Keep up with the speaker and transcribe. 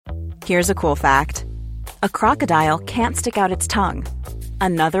Here's a cool fact. A crocodile can't stick out its tongue.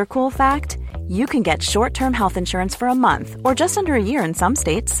 Another cool fact, you can get short-term health insurance for a month or just under a year in some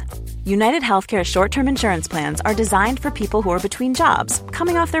states. United Healthcare short-term insurance plans are designed for people who are between jobs,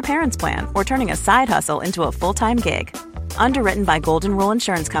 coming off their parents' plan, or turning a side hustle into a full-time gig. Underwritten by Golden Rule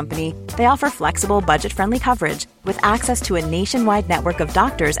Insurance Company, they offer flexible, budget-friendly coverage with access to a nationwide network of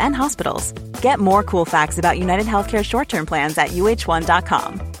doctors and hospitals. Get more cool facts about United Healthcare short-term plans at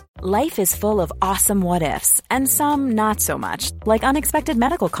uh1.com. Life is full of awesome what-ifs, and some not so much, like unexpected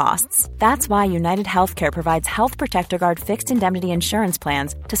medical costs. That's why United Healthcare provides Health Protector Guard fixed indemnity insurance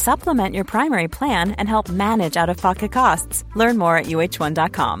plans to supplement your primary plan and help manage out-of-pocket costs. Learn more at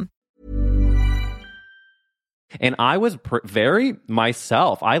uh1.com. And I was very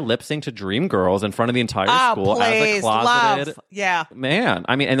myself. I lip synced to Dreamgirls in front of the entire school as a closeted man.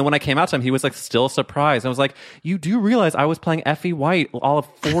 I mean, and then when I came out to him, he was like still surprised. I was like, "You do realize I was playing Effie White all of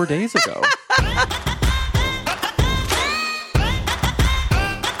 4 days ago."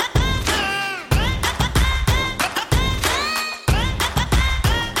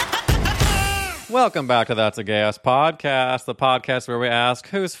 Welcome back to That's a Gay Ass Podcast, the podcast where we ask,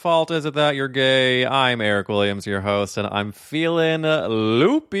 whose fault is it that you're gay? I'm Eric Williams, your host, and I'm feeling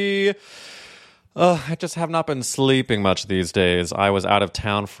loopy. I just have not been sleeping much these days. I was out of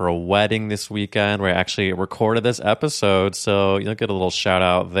town for a wedding this weekend where I actually recorded this episode, so you'll get a little shout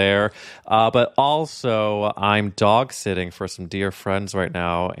out there. But also, I'm dog sitting for some dear friends right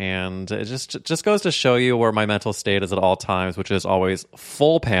now, and it just goes to show you where my mental state is at all times, which is always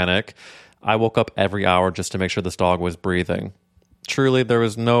full panic. I woke up every hour just to make sure this dog was breathing. Truly, there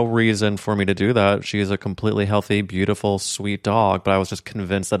was no reason for me to do that. She is a completely healthy, beautiful, sweet dog, but I was just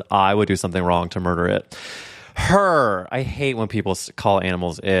convinced that I would do something wrong to murder it. Her. I hate when people call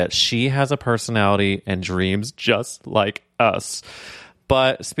animals it. She has a personality and dreams just like us.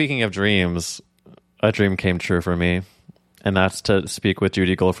 But speaking of dreams, a dream came true for me. And that's to speak with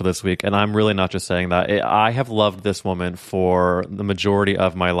Judy Gold for this week. And I'm really not just saying that. I have loved this woman for the majority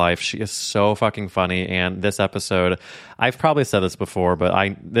of my life. She is so fucking funny. And this episode, I've probably said this before,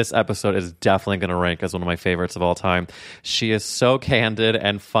 but this episode is definitely going to rank as one of my favorites of all time. She is so candid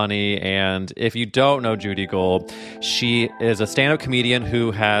and funny. And if you don't know Judy Gold, she is a stand-up comedian who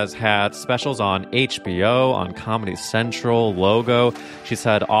has had specials on HBO, on Comedy Central, Logo. She's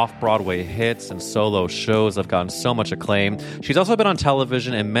had off-Broadway hits and solo shows that have gotten so much acclaim. She's also been on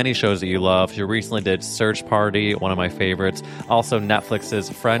television in many shows that you love. She recently did Search Party, one of my favorites. Also Netflix's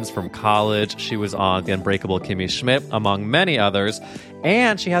Friends from College. She was on The Unbreakable Kimmy Schmidt, among many others.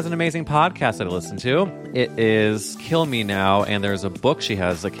 And she has an amazing podcast that I listen to. It is Kill Me Now, and there's a book she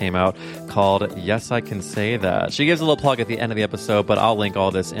has that came out called Yes, I Can Say That. She gives a little plug at the end of the episode, but I'll link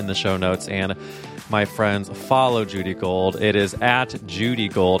all this in the show notes. And my friends, follow Judy Gold. It is at Judy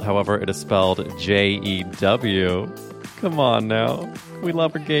Gold. However, it is spelled J-E-W. Come on now. We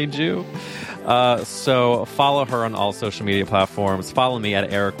love a gay Jew. So follow her on all social media platforms. Follow me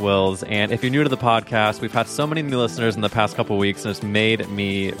at Eric Wills. And if you're new to the podcast, we've had so many new listeners in the past couple weeks, and it's made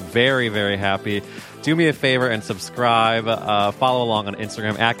me very, very happy. Do me a favor and subscribe. Follow along on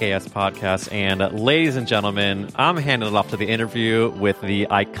Instagram at GayS Podcast. And ladies and gentlemen, I'm handing it off to the interview with the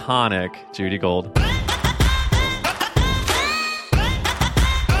iconic Judy Gold.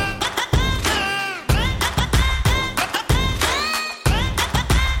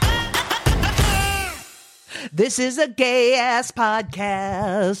 This is a gay-ass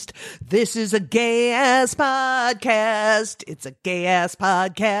podcast. This is a gay-ass podcast. It's a gay-ass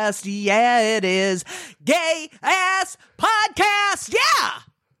podcast. Yeah, it is. Gay-ass podcast. Yeah!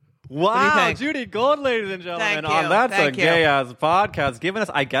 Wow, Judy Gold, ladies and gentlemen. Thank you. That's Thank a gay-ass podcast. Giving us,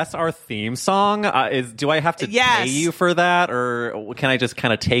 I guess, our theme song. Do I have to pay you for that, or can I just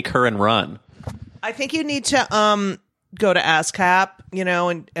kind of take her and run? I think you need to go to ASCAP,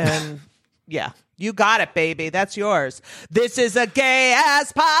 and yeah. You got it, baby. That's yours. This is a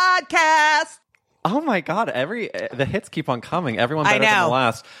gay-ass podcast. Oh, my God. The hits keep on coming. Everyone better than the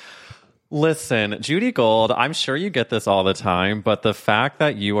last. Listen, Judy Gold, I'm sure you get this all the time, but the fact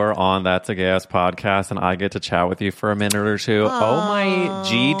that you are on That's a Gay-Ass Podcast and I get to chat with you for a minute or two, oh my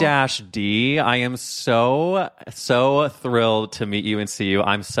G-D, I am so thrilled to meet you and see you.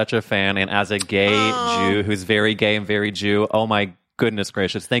 I'm such a fan, and as a gay Jew who's very gay and very Jew, oh my goodness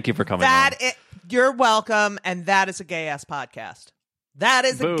gracious, thank you for coming on. You're welcome, and that is a gay-ass podcast. That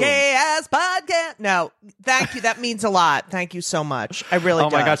is Boom. a gay-ass podcast. No, thank you. That means a lot. Thank you so much. I really Oh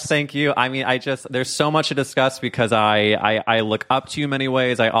my gosh, thank you. I mean, there's so much to discuss because I look up to you in many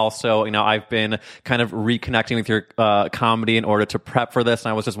ways. I also, I've been kind of reconnecting with your comedy in order to prep for this.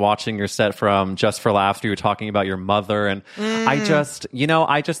 And I was just watching your set from Just for Laughs. You were talking about your mother. And there's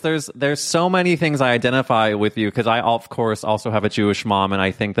so many things I identify with you because I, of course, also have a Jewish mom. And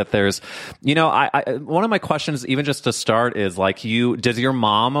I think that there's, one of my questions, even just to start, is like, does your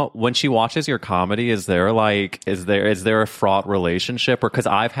mom, when she watches your comedy, is there a fraught relationship? Or because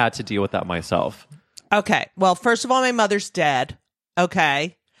I've had to deal with that myself. Okay. Well, first of all, my mother's dead.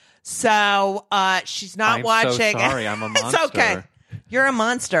 Okay. So she's not watching. So sorry, I'm a monster. It's okay. You're a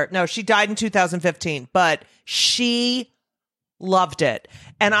monster. No, she died in 2015, but she loved it.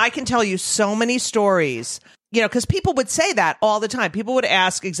 And I can tell you so many stories, because people would say that all the time. People would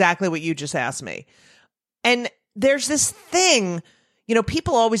ask exactly what you just asked me. And there's this thing,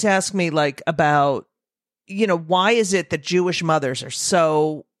 people always ask me like about, why is it that Jewish mothers are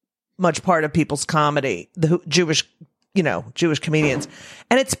so much part of people's comedy, the Jewish comedians.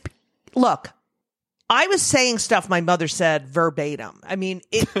 And look, I was saying stuff my mother said verbatim. I mean,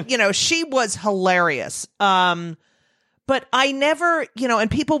 she was hilarious. But I never,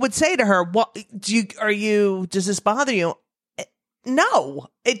 and people would say to her, "What does this bother you?" No,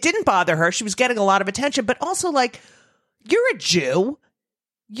 it didn't bother her. She was getting a lot of attention, but also like, you're a Jew.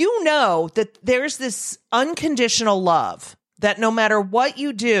 You know that there's this unconditional love that no matter what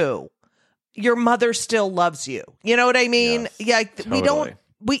you do, your mother still loves you. You know what I mean? Yes, yeah, totally.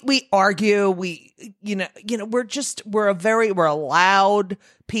 we argue. We're a loud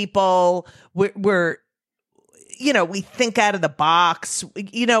people. We're we think out of the box,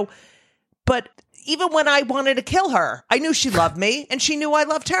 but even when I wanted to kill her, I knew she loved me and she knew I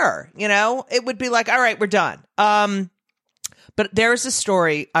loved her. It would be like, all right, we're done. But there's a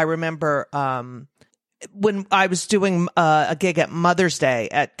story I remember when I was doing a gig at Mother's Day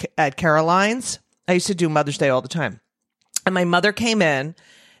at Caroline's. I used to do Mother's Day all the time. And my mother came in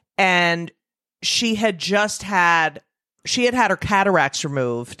and she had had her cataracts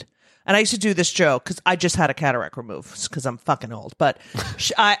removed. And I used to do this joke because I just had a cataract removed because I'm fucking old. But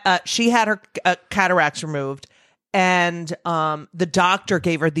she had her cataracts removed. And the doctor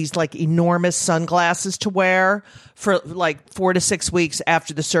gave her these like enormous sunglasses to wear for like 4 to 6 weeks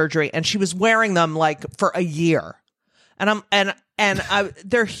after the surgery, and she was wearing them like for a year. And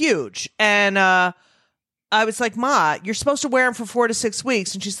they're huge. And I was like, "Ma, you're supposed to wear them for 4 to 6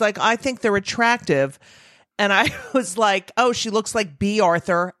 weeks." And she's like, "I think they're attractive." And I was like, "Oh, she looks like B.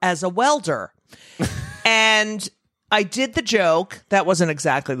 Arthur as a welder." And I did the joke. That wasn't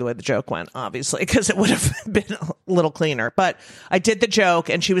exactly the way the joke went, obviously, because it would have been a little cleaner. But I did the joke,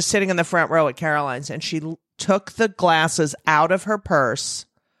 and she was sitting in the front row at Caroline's, and she took the glasses out of her purse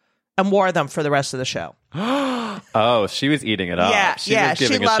and wore them for the rest of the show. Oh, she was eating it up. Yeah, she was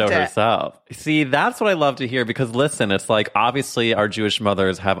giving she a show loved it. herself. See, that's what I love to hear because listen, it's like obviously our Jewish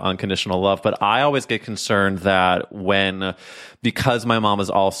mothers have unconditional love, but I always get concerned that because my mom is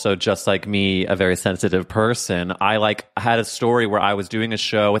also just like me, a very sensitive person, I had a story where I was doing a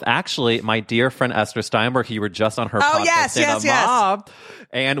show with actually my dear friend Esther Steinberg. You were just on her podcast in a mob.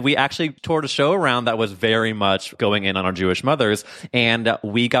 And we actually toured a show around that was very much going in on our Jewish mothers. And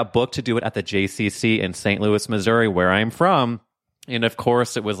we got booked to do it at the JCC in St. Louis, Missouri, where I'm from. And of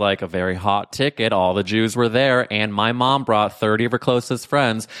course, it was like a very hot ticket. All the Jews were there. And my mom brought 30 of her closest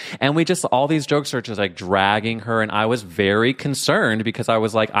friends. And all these jokes are just like dragging her. And I was very concerned because I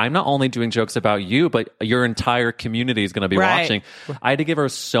was like, I'm not only doing jokes about you, but your entire community is going to be watching. I had to give her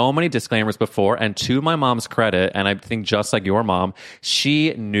so many disclaimers before. And to my mom's credit, and I think just like your mom,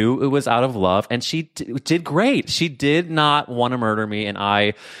 she knew it was out of love. And she did great. She did not want to murder me. And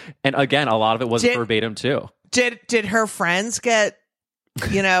again, a lot of it was verbatim too. Did her friends get,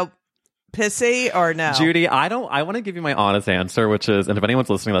 pissy or no? Judy, I want to give you my honest answer, which is, and if anyone's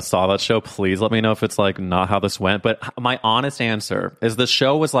listening that saw that show, please let me know if it's like not how this went. But my honest answer is the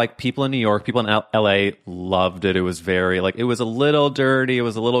show was like people in New York, people in LA loved it. It was very it was a little dirty. It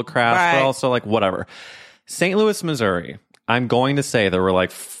was a little crass, but also like whatever. St. Louis, Missouri, I'm going to say there were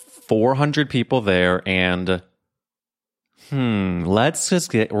like 400 people there. And we're going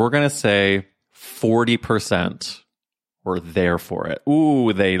to say 40% were there for it.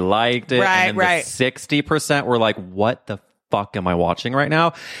 Ooh, they liked it. And then the 60% were like, what the fuck am I watching right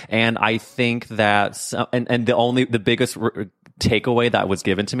now? And I think that, and the biggest takeaway that was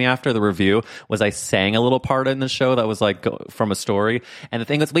given to me after the review was I sang a little part in the show that was like from a story. And the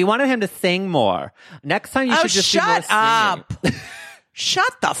thing was, we wanted him to sing more. Next time you should just shut up.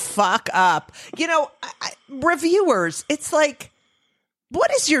 Shut the fuck up. Reviewers, it's like,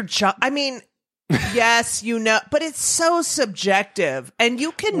 what is your job? I mean, yes, but it's so subjective, and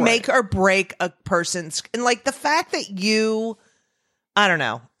you can make or break a person's, and like the fact that I don't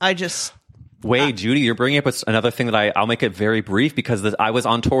know. Wait, Judy, you're bringing up another thing that I'll make it very brief, because I was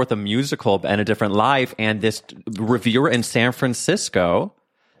on tour with a musical and a different life, and this reviewer in San Francisco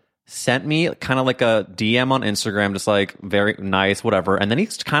sent me kind of like a DM on Instagram, just like very nice, whatever. And then he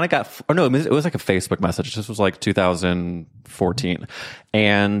kind of it was like a Facebook message. This was like 2014.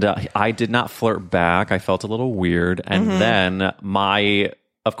 And I did not flirt back. I felt a little weird. And then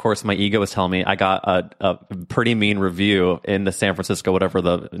of course, my ego was telling me I got a pretty mean review in the San Francisco, whatever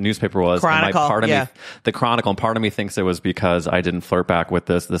the newspaper was. Chronicle, the Chronicle, and part of me thinks it was because I didn't flirt back with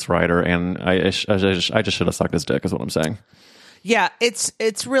this writer, and I just should have sucked his dick, is what I'm saying. Yeah, it's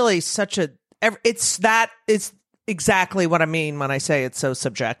really it's exactly what I mean when I say it's so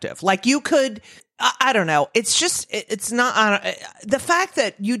subjective. Like you could, I don't know. It's not the fact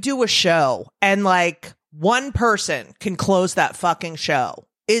that you do a show and like one person can close that fucking show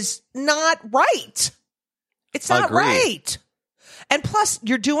is not right. It's not right. And plus,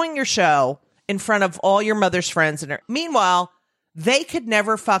 you're doing your show in front of all your mother's friends, and meanwhile, they could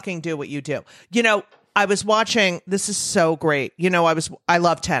never fucking do what you do. I was watching, this is so great. I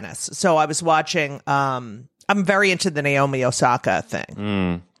love tennis. So I was watching, I'm very into the Naomi Osaka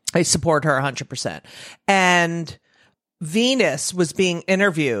thing. I support her 100%. And Venus was being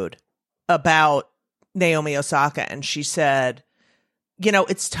interviewed about Naomi Osaka, and she said,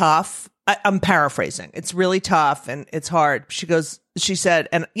 it's tough. I'm paraphrasing. It's really tough and it's hard. She said,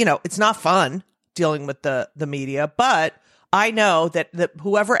 and it's not fun dealing with the media, but I know that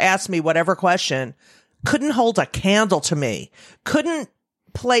whoever asked me whatever question couldn't hold a candle to me, couldn't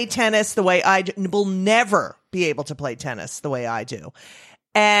play tennis the way I do, will never be able to play tennis the way I do.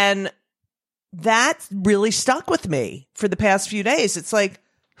 And that really stuck with me for the past few days. It's like,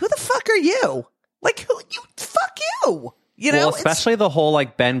 who the fuck are you? Like, fuck you. Well, especially the whole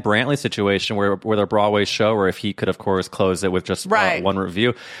like Ben Brantley situation where their Broadway show, where if he could, of course, close it with just one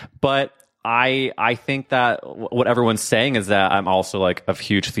review. But I think that what everyone's saying is that I'm also like a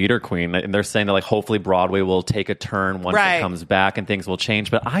huge theater queen, and they're saying that like hopefully Broadway will take a turn once it comes back and things will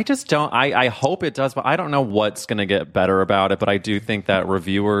change. But I just don't. I hope it does, but I don't know what's going to get better about it. But I do think that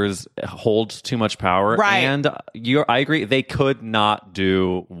reviewers hold too much power, and I agree, they could not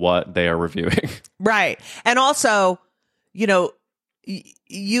do what they are reviewing. Right, and also, they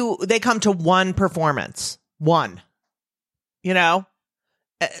come to one performance,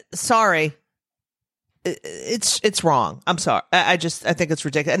 sorry, it's wrong. I'm sorry. I think it's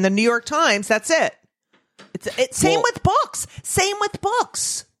ridiculous. And the New York Times, that's it. It's same with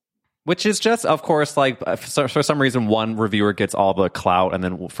books. Which is just, of course, like for some reason, one reviewer gets all the clout, and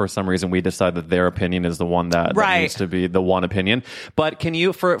then for some reason we decide that their opinion is the one that needs to be the one opinion. But can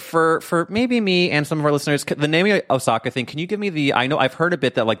you, for maybe me and some of our listeners, the Naomi Osaka thing, can you give me I know I've heard a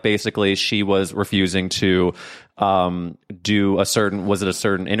bit that like basically she was refusing to do a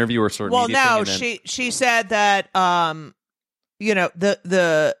certain interview or certain media thing? Well, no, she said that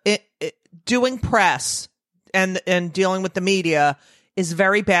doing press and dealing with the media is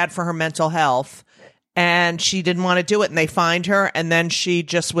very bad for her mental health, and she didn't want to do it, and they fined her, and then she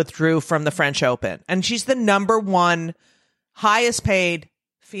just withdrew from the French Open. And she's the number one highest paid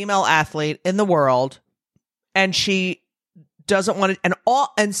female athlete in the world, and she doesn't want to,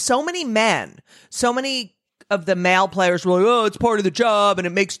 and so many of the male players were like, oh, it's part of the job and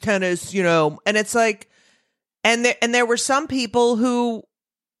it makes tennis, and it's like, and there were some people who,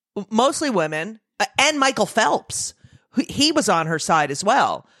 mostly women, and Michael Phelps, he was on her side as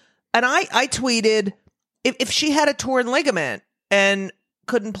well. And I tweeted, if she had a torn ligament and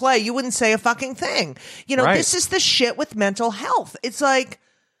couldn't play, you wouldn't say a fucking thing. This is the shit with mental health. It's like,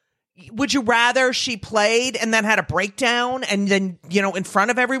 would you rather she played and then had a breakdown and then, in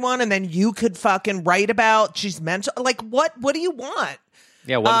front of everyone, and then you could fucking write about she's mental? Like, what do you want?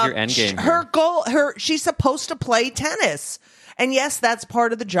 Yeah, what is your end game? Her goal, she's supposed to play tennis. And yes, that's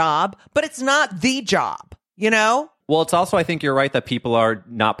part of the job, but it's not the job, Well, it's also, I think you're right that people are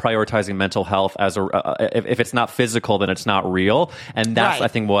not prioritizing mental health as if it's not physical, then it's not real. And that's, I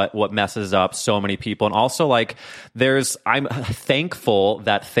think, what messes up so many people. And also, like, I'm thankful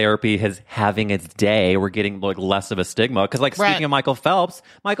that therapy is having its day. We're getting like less of a stigma. Because, like, speaking of Michael Phelps,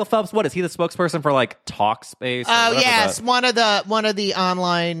 what is he the spokesperson for, like, Talkspace? Oh, yes. One of the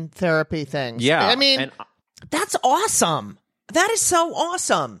online therapy things. Yeah. I mean, that's awesome. That is so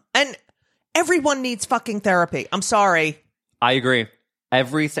awesome. And everyone needs fucking therapy. I'm sorry. I agree.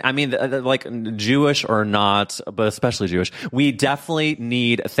 everything. I mean, like Jewish or not, but especially Jewish, we definitely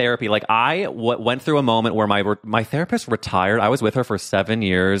need therapy. Like I went through a moment where my therapist retired. I was with her for 7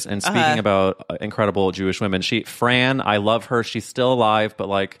 years. And speaking about incredible Jewish women, Fran, I love her. She's still alive, but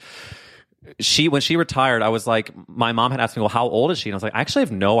like, when she retired, I was like, my mom had asked me, well, how old is she? And I was like, I actually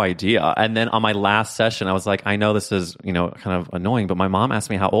have no idea. And then on my last session, I was like, I know this is, kind of annoying, but my mom asked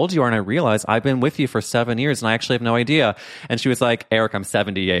me how old you are. And I realized I've been with you for 7 years and I actually have no idea. And she was like, Eric, I'm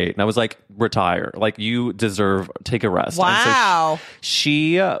 78. And I was like, retire. Like you take a rest. Wow. And so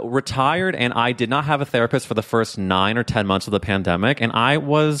she retired and I did not have a therapist for the first 9 or 10 months of the pandemic. And I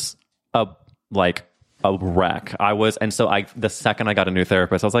was a wreck. The second I got a new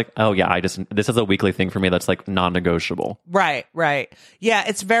therapist, I was like, oh yeah, this is a weekly thing for me that's like non-negotiable. Right. Yeah,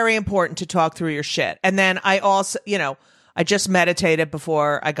 it's very important to talk through your shit. And then I also, I just meditated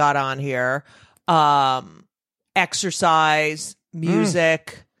before I got on here. Exercise,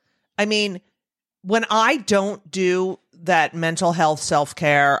 music. I mean, when I don't do that mental health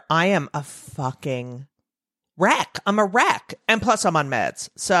self-care, I am a fucking wreck. I'm a wreck. And plus I'm on meds.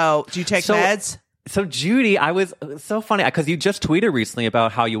 So do you take meds? So Judy, I was so funny because you just tweeted recently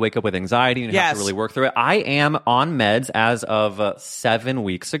about how you wake up with anxiety and you have to really work through it. I am on meds as of 7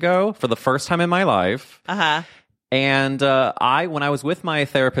 weeks ago for the first time in my life. And when I was with my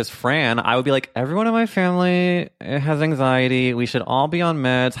therapist, Fran, I would be like, everyone in my family has anxiety. We should all be on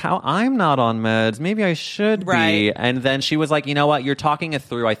meds. How I'm not on meds. Maybe I should be. And then she was like, you know what? You're talking it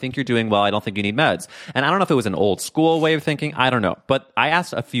through. I think you're doing well. I don't think you need meds. And I don't know if it was an old school way of thinking. I don't know. But I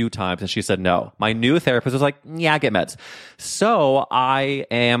asked a few times and she said no. My new therapist was like, yeah, get meds. So I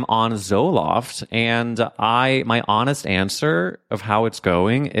am on Zoloft. And my honest answer of how it's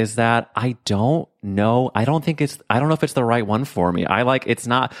going is that I don't know. I don't know if it's the right one for me. I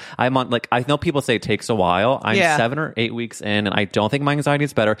know people say it takes a while. I'm 7 or 8 weeks in and I don't think my anxiety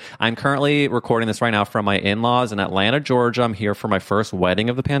is better. I'm currently recording this right now from my in-laws in Atlanta, Georgia. I'm here for my first wedding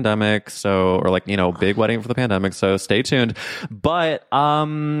of the pandemic. Big wedding for the pandemic. So stay tuned. But,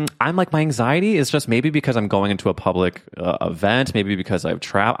 I'm like, my anxiety is just maybe because I'm going into a public event, maybe because I've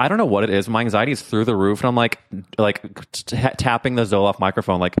traveled. I don't know what it is. My anxiety is through the roof and I'm like tapping the Zoloft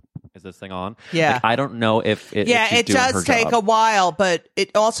microphone, like, is this thing on? Yeah. Like, I don't know if it does take a while, but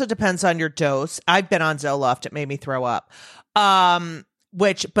it also depends on your dose. I've been on Zoloft. It made me throw up. But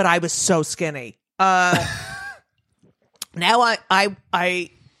I was so skinny. Now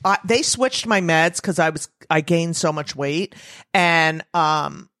they switched my meds because I gained so much weight. And,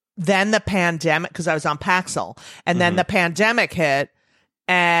 then the pandemic, because I was on Paxil, and then the pandemic hit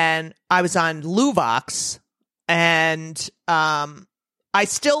and I was on Luvox and, I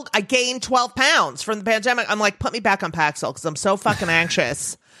gained 12 pounds from the pandemic. I'm like, put me back on Paxil because I'm so fucking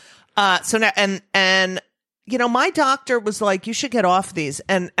anxious. So now, and my doctor was like, you should get off these.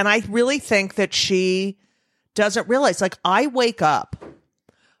 And I really think that she doesn't realize, like, I wake up,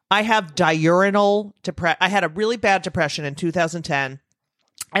 I have diurnal depression. I had a really bad depression in 2010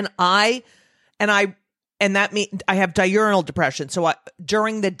 and that means I have diurnal depression. So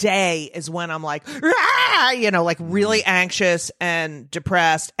during the day is when I'm like, really anxious and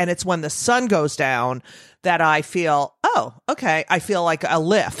depressed. And it's when the sun goes down that I feel, oh, okay. I feel like a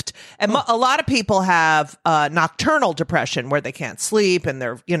lift. And a lot of people have nocturnal depression where they can't sleep and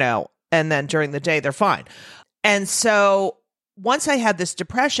they're, and then during the day they're fine. And so once I had this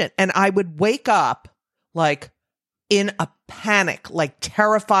depression and I would wake up like in a panic, like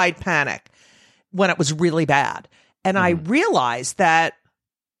terrified panic, when it was really bad. And I realized that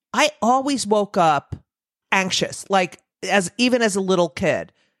I always woke up anxious, like even as a little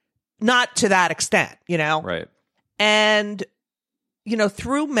kid, not to that extent, Right. And,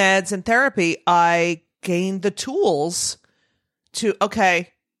 through meds and therapy, I gained the tools to,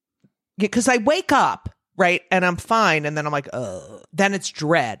 because I wake up, right. And I'm fine. And then I'm like, then it's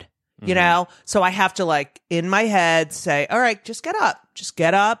dread, so I have to like in my head say, all right, just get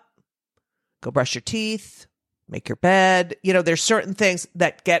up. Go brush your teeth, make your bed. There's certain things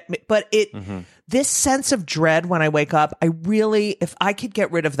that get me, but this sense of dread when I wake up, if I could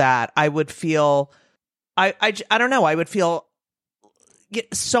get rid of that, I would feel, I don't know, I would feel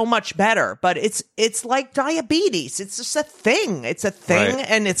so much better, but it's like diabetes. It's just a thing. It's a thing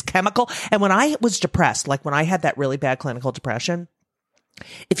and it's chemical. And when I was depressed, like when I had that really bad clinical depression,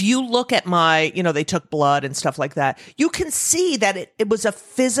 if you look at my, they took blood and stuff like that, you can see that it was a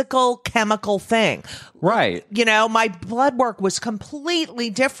physical chemical thing. Right. My blood work was completely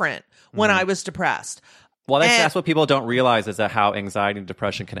different when I was depressed. Well, that's what people don't realize is that how anxiety and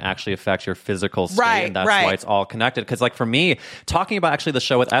depression can actually affect your physical state. Right, and that's right. why it's all connected. Because like for me, talking about actually the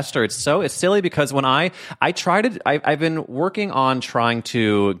show with Esther, it's silly because when I've been working on trying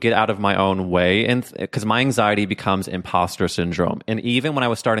to get out of my own way, and because my anxiety becomes imposter syndrome. And even when I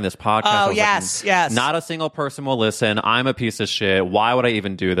was starting this podcast, I was yes. Not a single person will listen. I'm a piece of shit. Why would I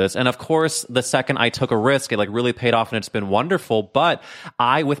even do this? And of course, the second I took a risk, it like really paid off and it's been wonderful. But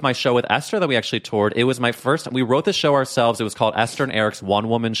with my show with Esther that we actually toured, it was my first. We wrote the show ourselves. It was called Esther and Eric's One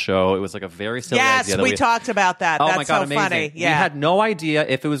Woman Show. It was like a very silly idea. Yes, we talked about that. Oh That's my God, so amazing. funny. Yeah. We had no idea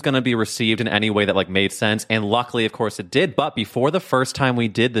if it was going to be received in any way that like made sense. And luckily, of course, it did. But before the first time we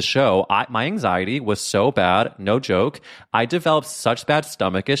did the show, my anxiety was so bad. No joke. I developed such bad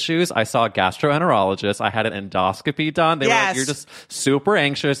stomach issues. I saw a gastroenterologist. I had an endoscopy done. They were like, you're just super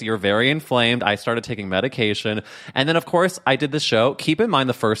anxious. You're very inflamed. I started taking medication. And then, of course, I did the show. Keep in mind,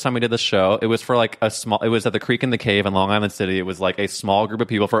 the first time we did the show, it was for like it was at the Creek in the Cave in Long Island City. It was like a small group of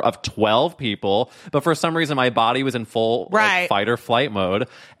people of 12 people. But for some reason, my body was in full like, fight or flight mode.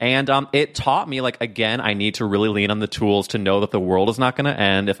 And it taught me, like, again, I need to really lean on the tools to know that the world is not going to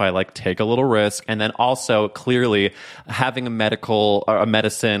end if I like take a little risk. And then also clearly having a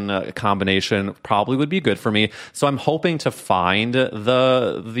medicine combination probably would be good for me. So I'm hoping to find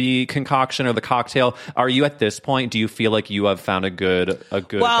the concoction or the cocktail. Are you at this point? Do you feel like you have found a good Well,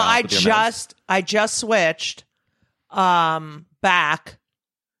 balance with your meds? I just switched back,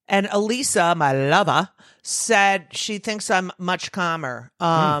 and Elisa, my lover, said she thinks I'm much calmer.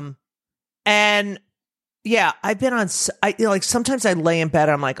 And yeah, I've been on. Like sometimes I lay in bed,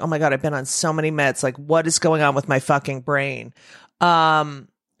 and I'm like, oh my God, I've been on so many meds. Like, what is going on with my fucking brain?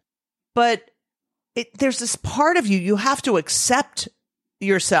 But there's this part of you have to accept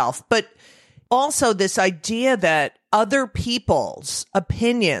yourself, but also this idea that other people's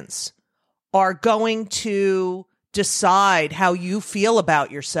opinions are going to decide how you feel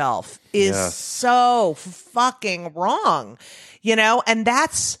about yourself is so fucking wrong, and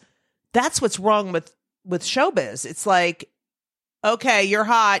that's what's wrong with showbiz. It's like, okay, you're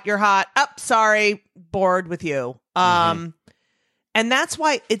hot. Sorry, bored with you. And that's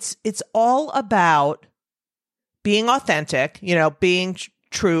why it's all about being authentic, being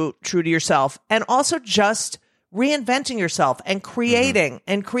true to yourself, and also just reinventing yourself and creating.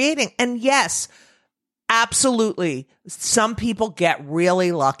 And yes, absolutely, some people get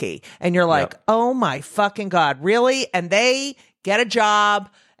really lucky, and you're like, oh my fucking God, really? And they get a job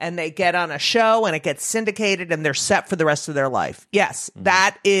and they get on a show and it gets syndicated and they're set for the rest of their life. Yes,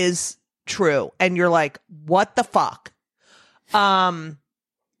 that is true. And you're like, what the fuck? And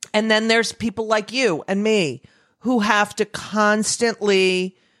then there's people like you and me who have to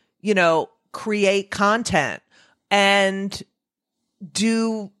constantly, create content and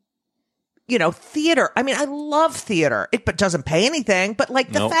do, theater. I mean, I love theater. It doesn't pay anything, but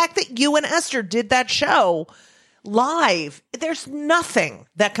like the fact that you and Esther did that show live, there's nothing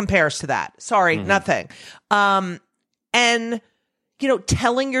that compares to that. Sorry, nothing. And,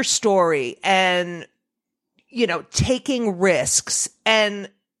 telling your story and, taking risks and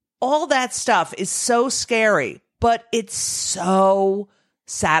all that stuff is so scary, but it's so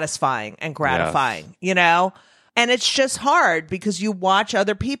satisfying and gratifying, And it's just hard because you watch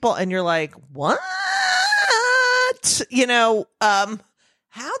other people and you're like, what?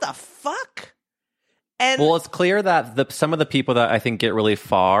 How the fuck? And well, it's clear that some of the people that I think get really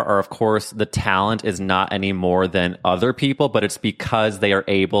far are, of course, the talent is not any more than other people, but it's because they are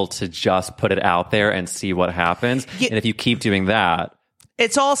able to just put it out there and see what happens. And if you keep doing that.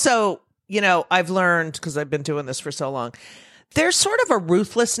 It's also, I've learned, because I've been doing this for so long, there's sort of a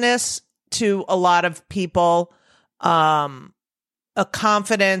ruthlessness to a lot of people, a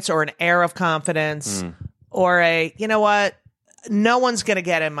confidence or an air of confidence or no one's going to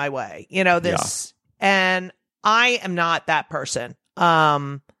get in my way, this. And I am not that person.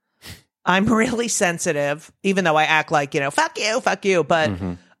 I'm really sensitive, even though I act like, fuck you. But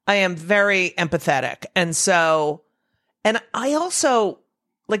I am very empathetic. And so, and I also,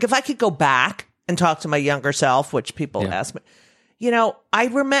 like, if I could go back and talk to my younger self, which people ask me, I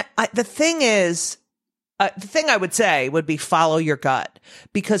remember, the thing I would say would be follow your gut,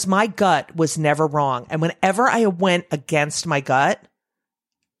 because my gut was never wrong. And whenever I went against my gut,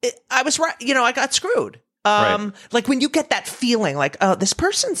 I was right. I got screwed. Like when you get that feeling like, oh, this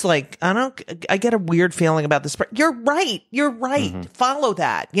person's like, I get a weird feeling about this person. You're right. Follow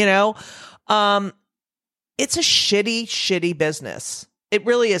that, it's a shitty business. It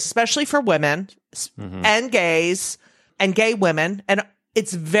really is, especially for women and gays and gay women. And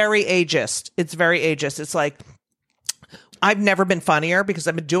it's very ageist. It's like, I've never been funnier because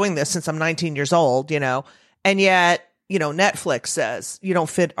I've been doing this since I'm 19 years old, and yet, Netflix says you don't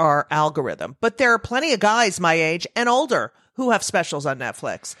fit our algorithm. But there are plenty of guys my age and older who have specials on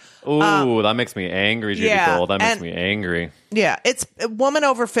Netflix. Ooh, that makes me angry, Judy Gold. That makes me angry. Yeah, it's a woman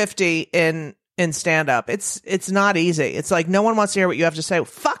over 50 in stand-up. It's not easy. It's like no one wants to hear what you have to say.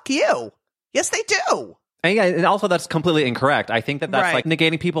 Fuck you. Yes, they do. And yeah, and also that's completely incorrect. I think that's Right. like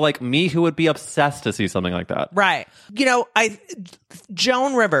negating people like me who would be obsessed to see something like that. Right.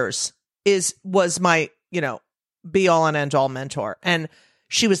 Joan Rivers was my, be all and end all mentor. And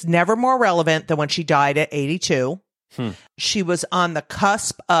she was never more relevant than when she died at 82. She was on the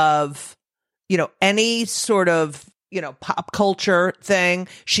cusp of, any sort of, pop culture thing.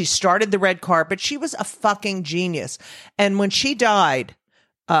 She started the red carpet. She was a fucking genius. And when she died,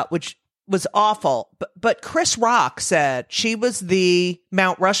 which was awful, but Chris Rock said she was the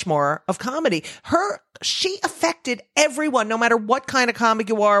Mount Rushmore of comedy. She affected everyone, no matter what kind of comic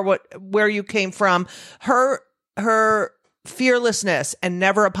you are, where you came from. Her fearlessness and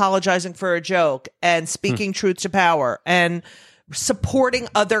never apologizing for a joke and speaking truth to power and supporting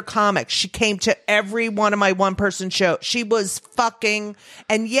other comics. She came to every one of my one-person shows. She was fucking,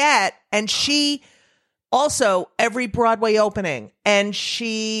 and she also every Broadway opening, and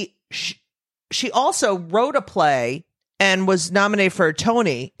she also wrote a play and was nominated for a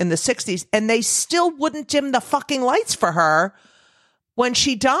Tony in the 60s, and they still wouldn't dim the fucking lights for her when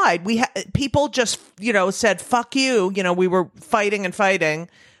she died. People just, said, fuck you. We were fighting and fighting.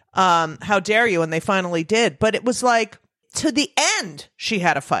 How dare you? And they finally did. But it was like, to the end, she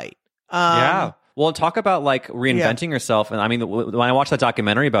had a fight. Yeah. Well, talk about like reinventing yourself. And I mean, when I watched that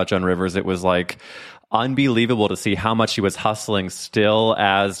documentary about Joan Rivers, it was like unbelievable to see how much she was hustling still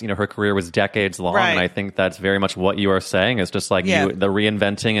as, her career was decades long. Right. And I think that's very much what you are saying is just like the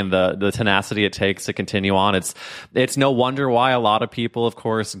reinventing and the tenacity it takes to continue on. It's no wonder why a lot of people, of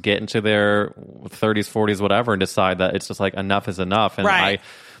course, get into their 30s, 40s, whatever, and decide that it's just like enough is enough. And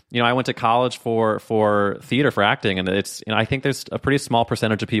I went to college for theater, for acting, and it's, I think there's a pretty small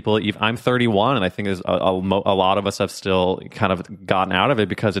percentage of people. I'm 31, and I think there's a lot of us have still kind of gotten out of it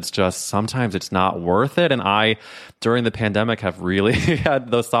because it's just sometimes it's not worth it. And I, during the pandemic, have really had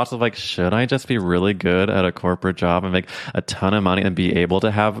those thoughts of like, should I just be really good at a corporate job and make a ton of money and be able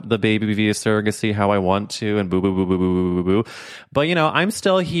to have the baby via surrogacy how I want to, and boo boo boo boo boo boo boo boo. But I'm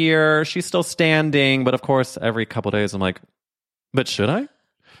still here. She's still standing. But of course, every couple of days, I'm like, but should I?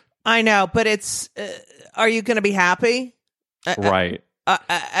 I know, but it's, are you going to be happy? Right.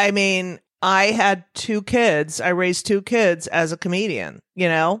 I mean, I had 2 kids. I raised 2 kids as a comedian,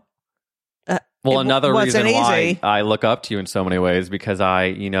 Well, another reason why easy. I look up to you in so many ways, because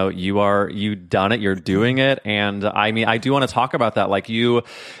you've done it, you're doing it. And I mean, I do want to talk about that. Like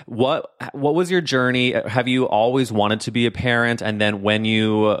what was your journey? Have you always wanted to be a parent? And then when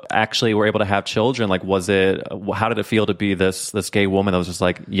you actually were able to have children, like, how did it feel to be this gay woman that was just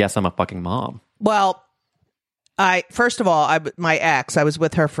like, yes, I'm a fucking mom? Well, first of all, my ex, I was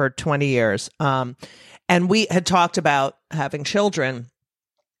with her for 20 years. And we had talked about having children.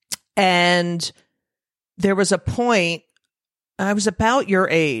 And there was a point, I was about your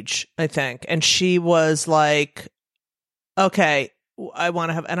age, I think. And she was like, okay, I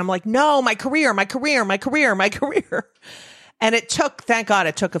want to have, and I'm like, no, my career. And thank God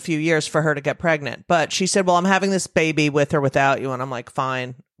it took a few years for her to get pregnant. But she said, well, I'm having this baby with or without you. And I'm like,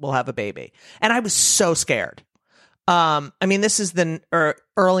 fine, we'll have a baby. And I was so scared. I mean, this is the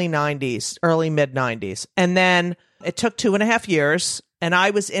early mid 90s. And then it took 2.5 years. And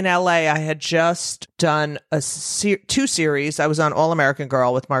I was in LA. I had just done 2 series. I was on All American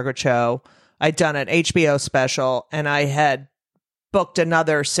Girl with Margaret Cho. I'd done an HBO special, and I had booked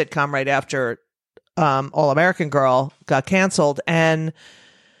another sitcom right after All American Girl got canceled. And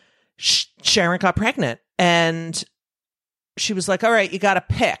Sharon got pregnant, and she was like, all right, you got to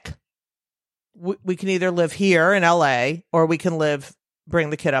pick. We can either live here in LA or we can bring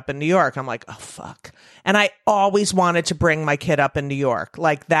the kid up in New York. I'm like, oh, fuck. And I always wanted to bring my kid up in New York.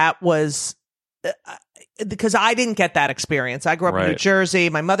 Like, that was because I didn't get that experience. I grew up in New Jersey.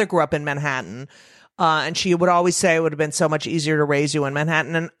 My mother grew up in Manhattan. And she would always say it would have been so much easier to raise you in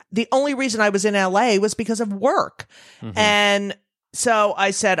Manhattan. And the only reason I was in LA was because of work. Mm-hmm. And so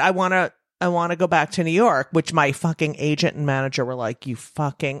I said, I want to go back to New York, which my fucking agent and manager were like, you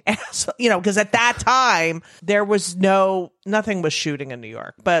fucking asshole. Because at that time there was nothing was shooting in New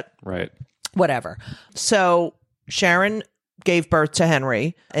York, but whatever. So Sharon gave birth to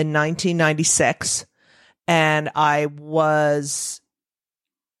Henry in 1996. And I was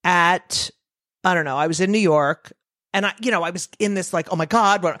I was in New York. And I was in this like, oh my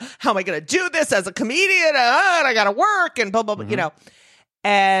God, how am I going to do this as a comedian? And I got to work and blah, blah, blah,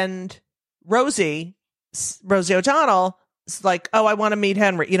 And Rosie O'Donnell is like, oh, I want to meet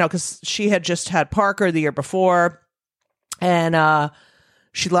Henry, because she had just had Parker the year before. And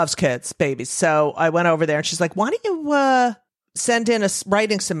she loves kids, babies. So I went over there and she's like, why don't you send in a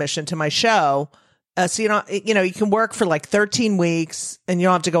writing submission to my show? So you can work for like 13 weeks and you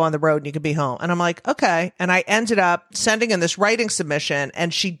don't have to go on the road and you can be home. And I'm like, okay. And I ended up sending in this writing submission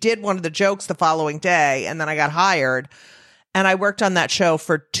and she did one of the jokes the following day. And then I got hired and I worked on that show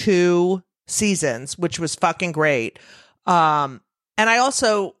for 2 seasons, which was fucking great. And I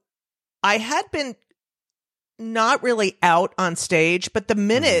had been not really out on stage, but the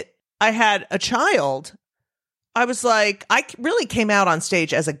minute I had a child, I was like, I really came out on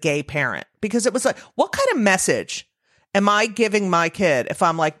stage as a gay parent because it was like, what kind of message am I giving my kid if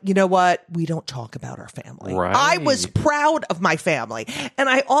I'm like, you know what? We don't talk about our family. Right. I was proud of my family. And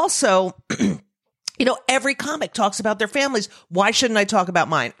I also, every comic talks about their families. Why shouldn't I talk about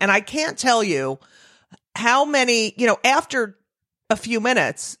mine? And I can't tell you how many, after a few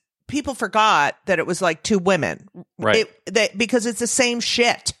minutes, people forgot that it was like 2 women. Right. Because it's the same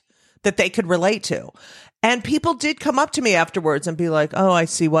shit that they could relate to. And people did come up to me afterwards and be like, oh, I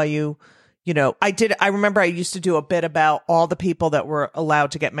see why I remember I used to do a bit about all the people that were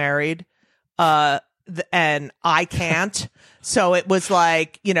allowed to get married. And I can't. So it was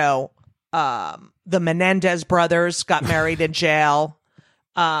like, the Menendez brothers got married in jail.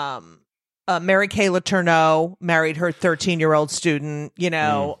 Mary Kay Letourneau married her 13-year-old student,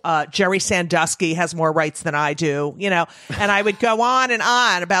 Jerry Sandusky has more rights than I do, and I would go on and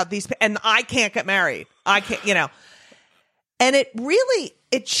on about these, and I can't get married. I can't, and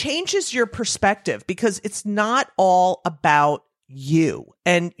it changes your perspective because it's not all about you.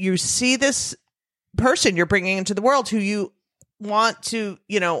 And you see this person you're bringing into the world who you want to,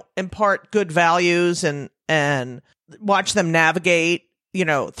 impart good values and watch them navigate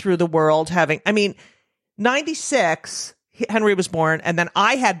through the world 96, Henry was born. And then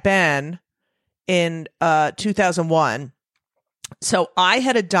I had Ben in 2001. So I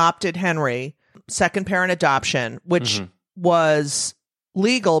had adopted Henry, second parent adoption, which was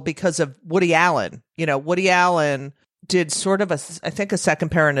legal because of Woody Allen. Woody Allen did sort of a second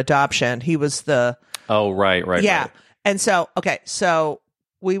parent adoption. He was the... Oh, right. Yeah. Right. And so, okay. So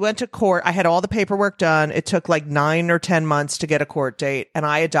we went to court. I had all the paperwork done. It took like 9 or 10 months to get a court date. And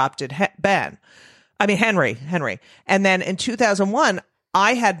I adopted Henry. And then in 2001,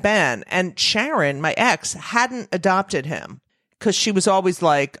 I had Ben, and Sharon, my ex, hadn't adopted him because she was always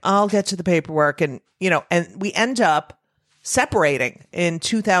like, I'll get to the paperwork. And, and we end up separating in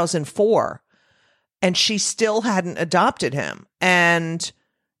 2004 and she still hadn't adopted him. And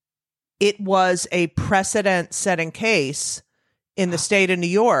it was a precedent setting case in the state of New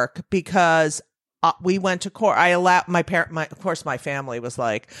York because we went to court. I allowed of course, my family was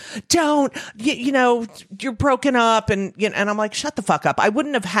like, don't, you're broken up. And I'm like, shut the fuck up. I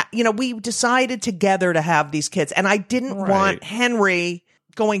wouldn't have we decided together to have these kids and I didn't want Henry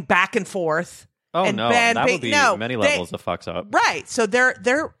going back and forth. Oh, and no, Ben, that would be many levels of fucks up. Right. So they're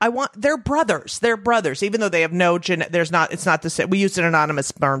brothers. They're brothers, even though they have no it's not the same. We used an anonymous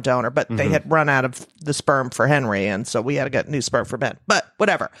sperm donor, but they had run out of the sperm for Henry. And so we had to get new sperm for Ben, but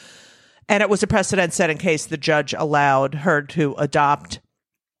whatever. And it was a precedent setting case. The judge allowed her to adopt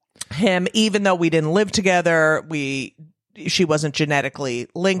him, even though we didn't live together. She wasn't genetically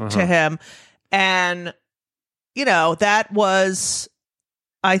linked to him. And,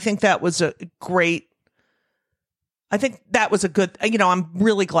 I think that was a good, I'm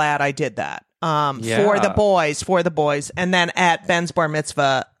really glad I did that. For the boys. And then at Ben's bar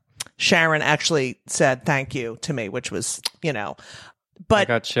mitzvah, Sharon actually said thank you to me, which was, but I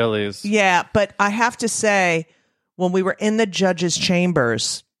got chilies. Yeah. But I have to say, when we were in the judge's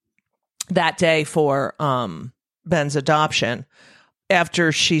chambers that day for, Ben's adoption,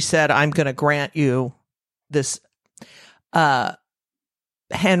 after she said, I'm going to grant you this,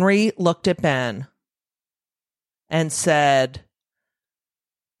 Henry looked at Ben and said,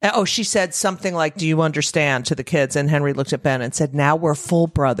 she said something like, do you understand, to the kids? And Henry looked at Ben and said, now we're full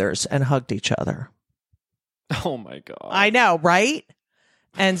brothers, and hugged each other. Oh my God. I know, right?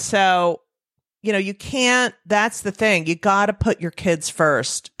 And so, you can't, that's the thing. You got to put your kids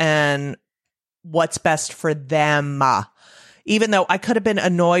first and what's best for them. Even though I could have been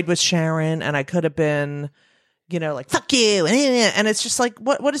annoyed with Sharon and I could have been, like, fuck you. And it's just like,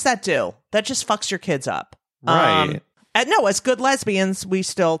 what does that do? That just fucks your kids up. Right. And no, as good lesbians, we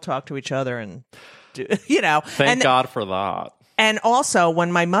still talk to each other and do, Thank God for that. And also,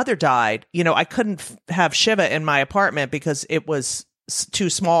 when my mother died, I couldn't have Shiva in my apartment because it was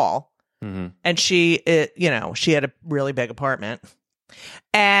too small. Mm-hmm. And she had a really big apartment.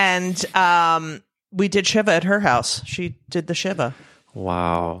 And we did Shiva at her house. She did the Shiva.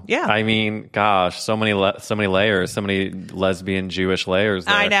 Wow. Yeah. I mean, gosh, so many layers, so many lesbian Jewish layers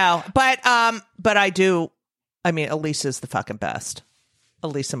there. I know. But Elise is the fucking best.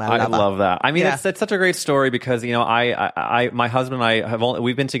 Elise, I love that. I mean, it's such a great story because, my husband and I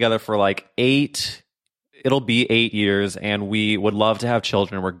we've been together for like 8 years, and we would love to have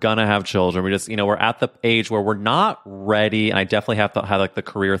children. We're gonna have children. We just, we're at the age where we're not ready. And I definitely have like the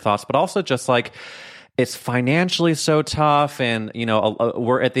career thoughts, but also just like, it's financially so tough, and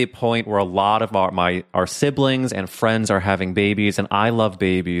we're at the point where a lot of our siblings and friends are having babies, and I love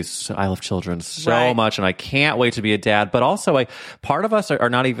babies, I love children so much, and I can't wait to be a dad. But also, part of us are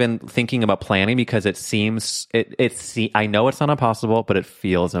not even thinking about planning because it seems I know it's not impossible, but it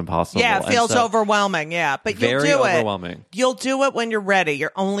feels impossible. Yeah, it feels overwhelming. Yeah, but you'll do overwhelming. It. You'll do it when you're ready.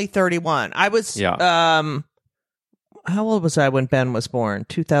 You're only 31. I was how old was I when Ben was born?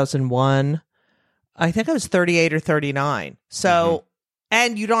 2001. I think I was 38 or 39. So,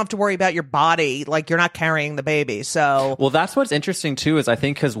 and you don't have to worry about your body. Like, you're not carrying the baby. So, well, that's what's interesting too, is I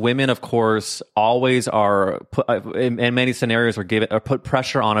think because women, of course, always are put, in many scenarios are put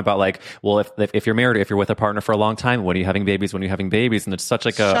pressure on about like, well, if you're married, if you're with a partner for a long time, when are you having babies? When are you having babies? And it's such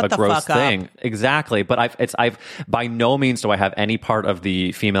like a gross thing. Exactly. But I've by no means do I have any part of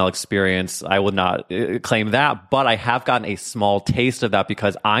the female experience. I would not claim that, but I have gotten a small taste of that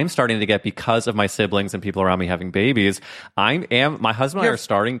because I'm starting to get, because of my siblings and people around me having babies. My husband and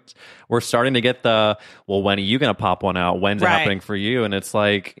I we're starting to get the, well, when are you going to pop one out? When's it happening for you? And it's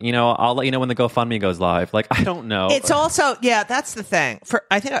like, I'll let you know when the GoFundMe goes live. Like, I don't know. It's also, that's the thing.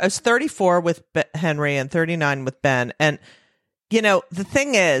 I think I was 34 with Henry and 39 with Ben. And, the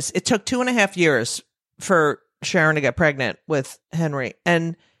thing is, it took 2.5 years for Sharon to get pregnant with Henry.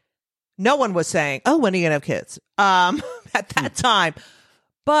 And no one was saying, oh, when are you going to have kids? At that time.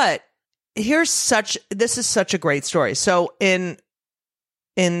 But this is such a great story. So in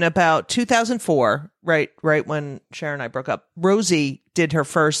about 2004, right when Sharon and I broke up, Rosie did her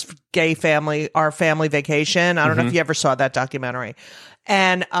first gay our family vacation. I don't know if you ever saw that documentary.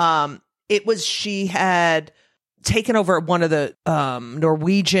 And she had taken over one of the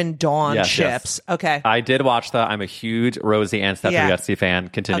Norwegian Dawn ships. Yes. Okay. I did watch that. I'm a huge Rosie and Stephanie Betsy fan.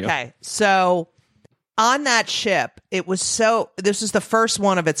 Continue. Okay. So on that ship, this is the first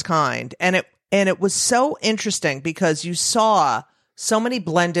one of its kind. And it was so interesting because you saw so many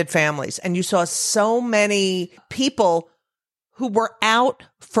blended families, and you saw so many people who were out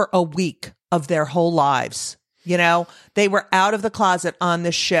for a week of their whole lives. They were out of the closet on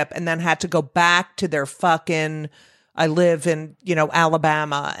the ship and then had to go back to their fucking, I live in,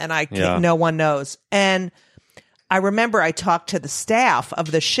 Alabama, and no one knows. And I remember I talked to the staff of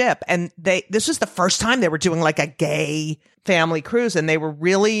the ship, and this was the first time they were doing like a gay family cruise, and they were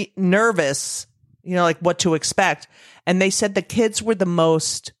really nervous, like what to expect. And they said the kids were the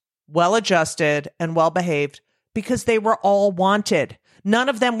most well-adjusted and well-behaved because they were all wanted. None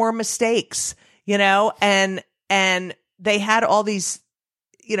of them were mistakes, and they had all these,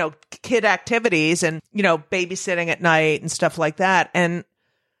 kid activities and, babysitting at night and stuff like that. And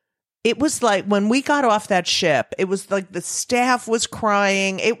it was like, when we got off that ship, it was like the staff was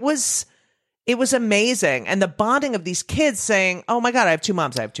crying. It was amazing. And the bonding of these kids saying, oh my God, I have 2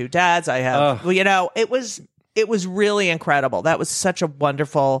 moms, I have 2 dads, I have, it was really incredible. That was such a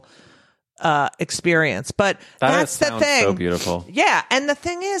wonderful experience. But that's the thing. So beautiful. Yeah. And the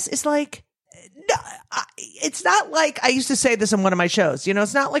thing is like, no, it's not like, I used to say this in one of my shows,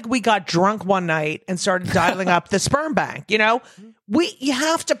 it's not like we got drunk one night and started dialing up the sperm bank, you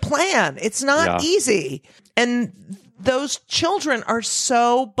have to plan. It's not easy. And those children are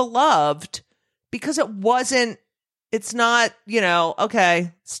so beloved because it's not,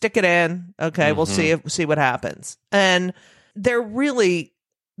 okay, stick it in. Okay, we'll see what happens. And they're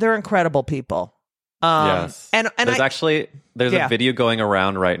incredible people. Yes. And there's a video going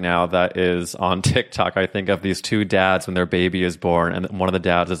around right now that is on TikTok, I think, of these 2 dads when their baby is born, and one of the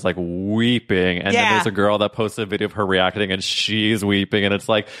dads is like weeping, and then there's a girl that posted a video of her reacting and she's weeping, and it's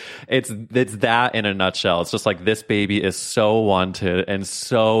like it's that in a nutshell. It's just like, this baby is so wanted and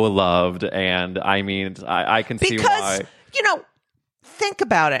so loved, and I mean, I can see why. Think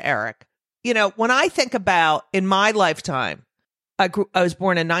about it, Eric. When I think about in my lifetime, I was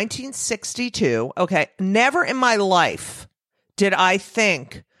born in 1962. Okay. Never in my life did I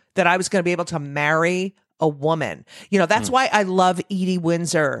think that I was going to be able to marry a woman. That's why I love Edie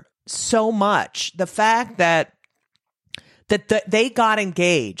Windsor so much. The fact that that they got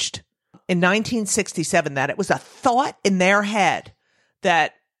engaged in 1967, that it was a thought in their head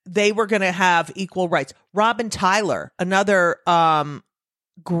that they were going to have equal rights. Robin Tyler, another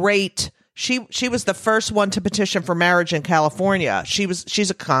great, she was the first one to petition for marriage in California. She's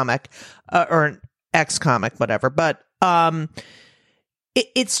a comic or an ex-comic, whatever. But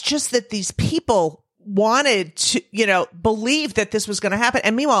it's just that these people wanted to, believe that this was going to happen.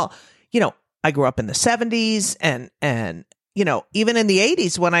 And meanwhile, I grew up in the 70s and even in the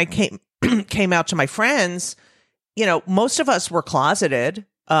 80s when I came out to my friends, most of us were closeted.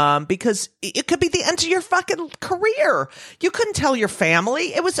 Because it could be the end of your fucking career. You couldn't tell your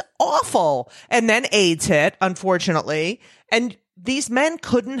family. It was awful. And then AIDS hit, unfortunately. And these men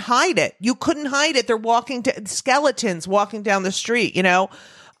couldn't hide it. You couldn't hide it. They're skeletons walking down the street, and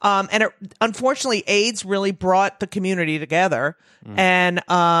unfortunately, AIDS really brought the community together. And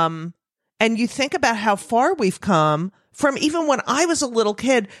you think about how far we've come from even when I was a little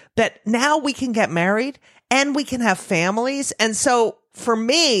kid, that now we can get married and we can have families. And so, for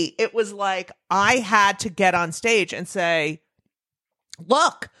me, it was like I had to get on stage and say,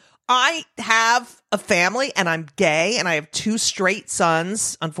 look, I have a family and I'm gay and I have 2 straight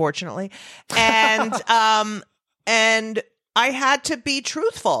sons, unfortunately. And and I had to be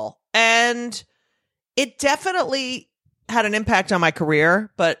truthful. And it definitely had an impact on my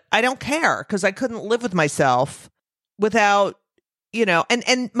career, but I don't care because I couldn't live with myself without,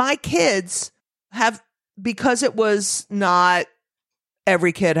 and my kids have, because it was not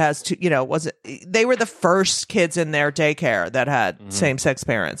every kid has to, they were the first kids in their daycare that had same-sex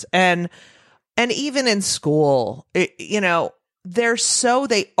parents. And even in school, they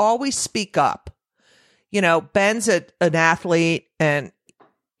always speak up. Ben's an athlete and,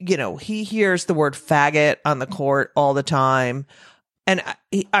 he hears the word faggot on the court all the time. And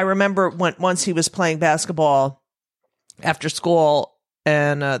I remember once he was playing basketball after school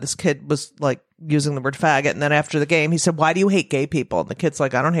and this kid was like using the word faggot. And then after the game, he said, why do you hate gay people? And the kid's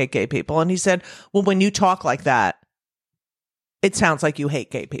like, I don't hate gay people. And he said, well, when you talk like that, it sounds like you hate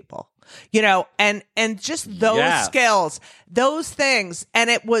gay people, and just those skills, those things.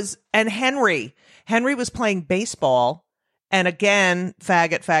 And Henry was playing baseball and again,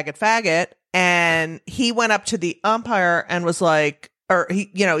 faggot. And he went up to the umpire and was like, or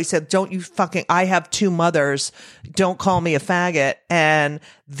he said, don't you fucking, I have 2 mothers. Don't call me a faggot. And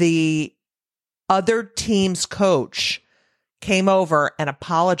the other team's coach came over and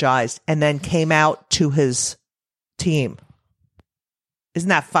apologized and then came out to his team. Isn't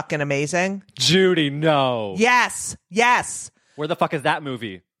that fucking amazing? Judy, no. Yes. Where the fuck is that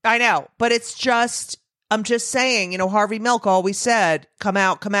movie? I know, but it's just, I'm just saying, Harvey Milk always said, come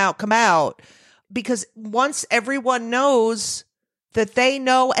out. Because once everyone knows that they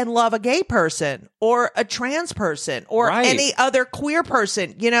know and love a gay person or a trans person or any other queer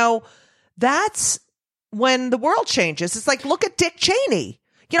person, that's when the world changes. It's like, look at Dick Cheney.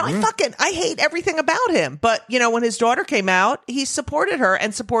 I hate everything about him. But, when his daughter came out, he supported her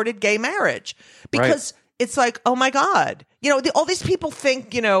and supported gay marriage because it's like, oh my God, all these people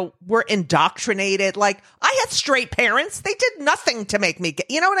think, we're indoctrinated. Like I had straight parents. They did nothing to make me gay.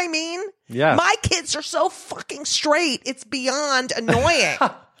 You know what I mean? Yeah. My kids are so fucking straight. It's beyond annoying.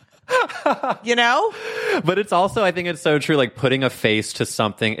 But it's also, I think it's so true, like putting a face to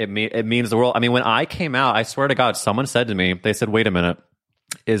something, it means the world. I mean, when I came out, I swear to God, someone said to me, they said, wait a minute,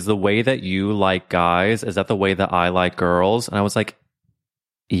 is the way that you like guys, is that the way that I like girls? And I was like,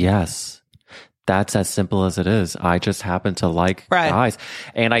 yes. That's as simple as it is. I just happen to like guys.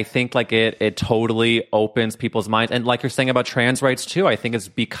 And I think like it totally opens people's minds. And like you're saying about trans rights too, I think it's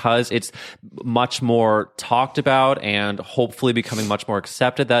because it's much more talked about and hopefully becoming much more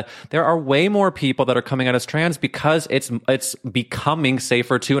accepted that there are way more people that are coming out as trans because it's becoming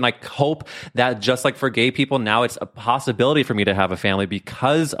safer too. And I hope that just like for gay people, now it's a possibility for me to have a family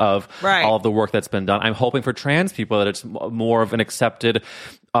because of all of the work that's been done. I'm hoping for trans people that it's more of an accepted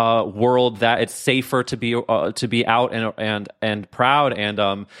world, that it's safer to be out and proud.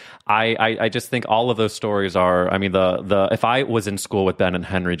 And I just think all of those stories are, I mean, the if I was in school with Ben and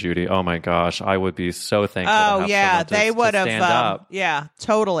Henry, Judy, oh my gosh, I would be so thankful. Oh yeah, they would have stand up. Yeah,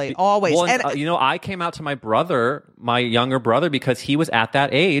 totally, always. Well, and I came out to my younger brother, because he was at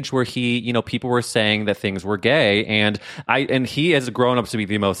that age where he, people were saying that things were gay, and he has grown up to be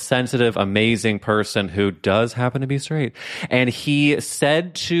the most sensitive, amazing person who does happen to be straight. And he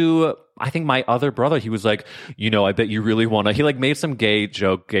said to, I think, my other brother, he was like, I bet you really want to, he like made some gay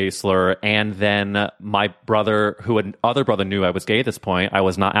joke, gay slur. And then my brother, other brother knew I was gay at this point. I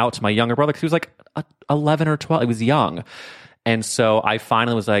was not out to my younger brother because he was like 11 or 12. He was young. And so I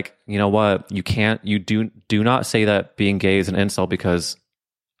finally was like, you know what? You do not say that being gay is an insult, because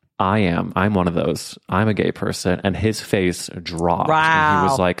I'm one of those. I'm a gay person. And his face dropped. Wow. And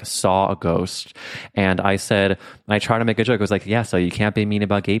he was like, saw a ghost. And I said, I tried to make a joke. I was like, yeah, so you can't be mean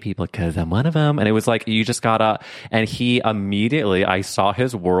about gay people because I'm one of them. And it was like, you just gotta, and he immediately, I saw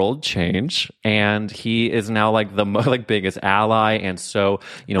his world change, and he is now like the biggest ally. And so,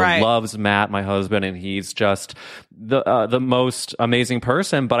 loves Matt, my husband, and he's just the most amazing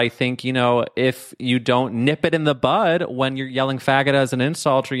person. But I think, if you don't nip it in the bud when you're yelling faggot as an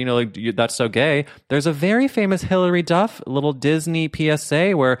insult, or, that's so gay. There's a very famous Hillary Duff little Disney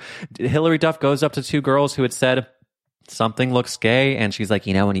PSA where Hillary Duff goes up to two girls who had said something looks gay, and she's like,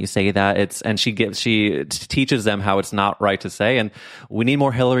 when you say that, she teaches them how it's not right to say. And we need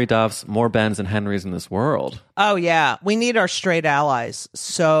more Hillary Duffs, more Bens and Henrys in this world. Oh yeah, we need our straight allies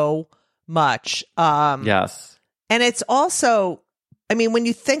so much. Yes. And it's also, when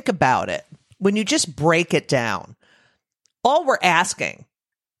you think about it, when you just break it down, all we're asking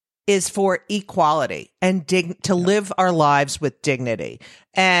is for equality and to live our lives with dignity.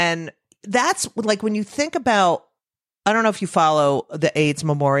 And that's like, when you think about, I don't know if you follow the AIDS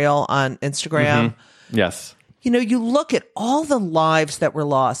Memorial on Instagram. Mm-hmm. Yes. You look at all the lives that were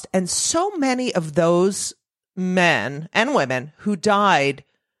lost, and so many of those men and women who died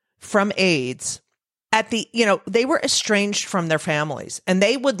from AIDS they were estranged from their families, and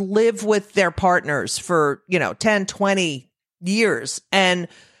they would live with their partners for, 10, 20 years. And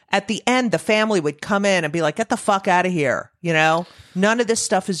at the end, the family would come in and be like, get the fuck out of here. None of this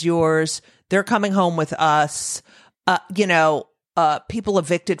stuff is yours. They're coming home with us. People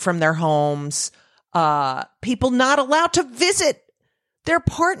evicted from their homes, people not allowed to visit their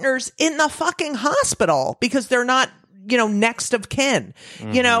partners in the fucking hospital because they're not, next of kin.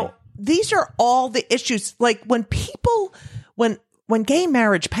 Mm-hmm. These are all the issues. Like when gay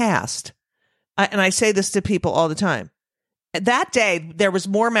marriage passed, and I say this to people all the time, that day there was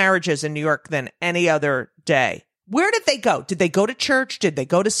more marriages in New York than any other day. Where did they go? Did they go to church? Did they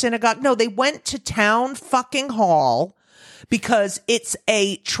go to synagogue? No, they went to town fucking hall, because it's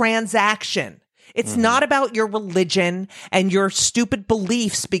a transaction. It's not about your religion and your stupid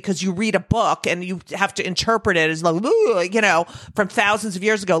beliefs because you read a book and you have to interpret it as like, from thousands of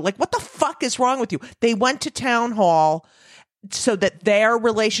years ago. Like, what the fuck is wrong with you? They went to town hall so that their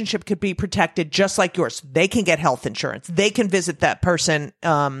relationship could be protected just like yours. They can get health insurance. They can visit that person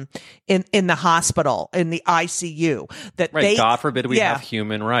in the hospital, in the ICU. Right. God forbid we have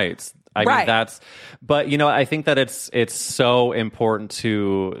human rights. I mean, but I think that it's so important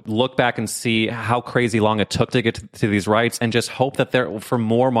to look back and see how crazy long it took to get to these rights, and just hope that for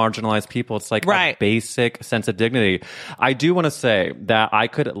more marginalized people, it's like a basic sense of dignity. I do want to say that I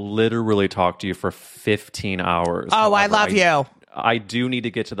could literally talk to you for 15 hours. Oh, however, I love you. I do need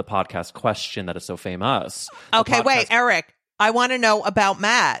to get to the podcast question that is so famous. Okay, wait, Eric, I want to know about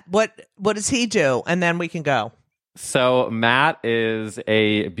Matt. What does he do? And then we can go. So Matt is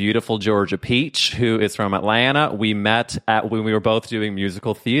a beautiful Georgia peach who is from Atlanta. We met when we were both doing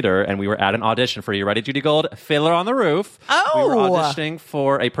musical theater, and we were at an audition for, you ready, Judy Gold? Fiddler on the Roof. Oh! We were auditioning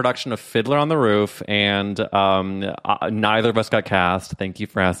for a production of Fiddler on the Roof, and neither of us got cast. Thank you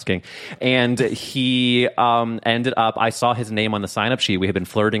for asking. And he ended up, I saw his name on the sign-up sheet. We had been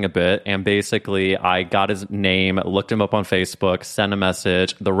flirting a bit, and basically I got his name, looked him up on Facebook, sent a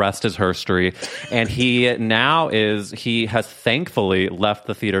message. The rest is herstory. And he now he has thankfully left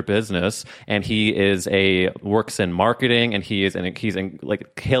the theater business, and he works in marketing, and he's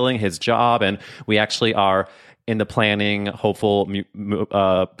like killing his job. And we actually are in the planning, hopeful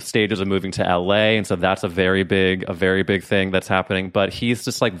stages of moving to LA, and so that's a very big thing that's happening. But he's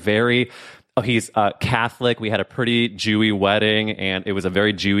just like he's Catholic. We had a pretty Jewy wedding, and it was a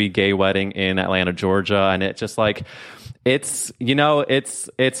very Jewy gay wedding in Atlanta, Georgia, and it just like. It's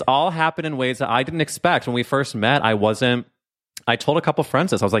all happened in ways that I didn't expect. When we first met, I told a couple friends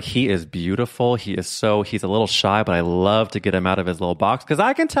this. I was like, he is beautiful. He's a little shy, but I love to get him out of his little box because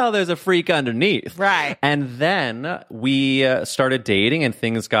I can tell there's a freak underneath. Right. And then we started dating, and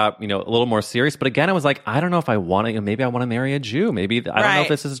things got, a little more serious. But again, I was like, I don't know if I want to, maybe I want to marry a Jew. Maybe, I don't know if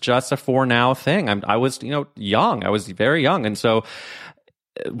this is just a for now thing. I was, young. I was very young. And so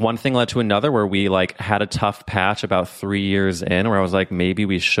one thing led to another, where we like had a tough patch about 3 years in, where I was like, maybe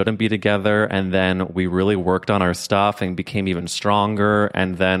we shouldn't be together. And then we really worked on our stuff and became even stronger.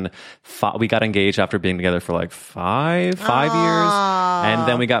 And then we got engaged after being together for like five years. And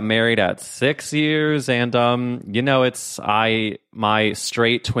then we got married at 6 years. And, my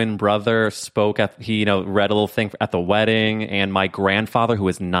straight twin brother spoke he read a little thing at the wedding, and my grandfather, who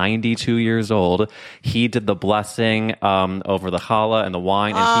is 92 years old, he did the blessing over the challah and the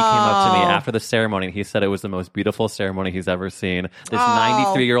wine, and he came up to me after the ceremony and he said it was the most beautiful ceremony he's ever seen. This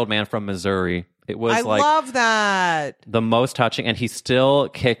 93-year-old man from Missouri. It was I love that. The most touching, and he's still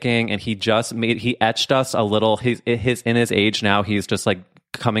kicking, and he etched us a little. In his age now, he's just like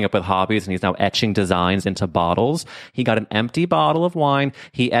coming up with hobbies, and he's now etching designs into bottles. He got an empty bottle of wine.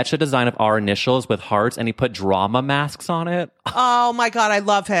 He etched a design of our initials with hearts, and he put drama masks on it. Oh my God, I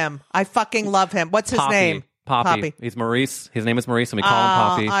love him. I fucking love him. What's his name? Poppy. He's Maurice. His name is Maurice, and we call him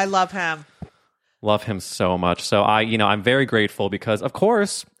Poppy. I love him. Love him so much. So I'm very grateful because, of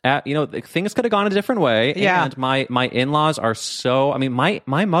course, things could have gone a different way. Yeah. And my in-laws are so,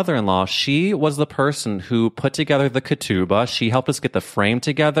 my mother-in-law, she was the person who put together the ketubah. She helped us get the frame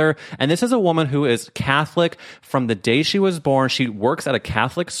together. And this is a woman who is Catholic from the day she was born. She works at a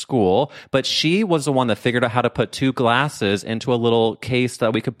Catholic school, but she was the one that figured out how to put two glasses into a little case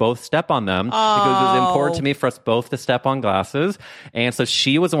that we could both step on them. Because it was important to me for us both to step on glasses. And so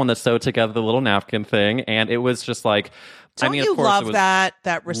she was the one that sewed together the little napkin thing, and it was just like, Don't you love that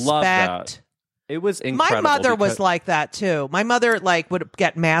respect? Love that. It was incredible. My mother was like that too. My mother would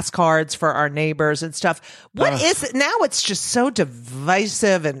get mass cards for our neighbors and stuff. What is it now? It's just so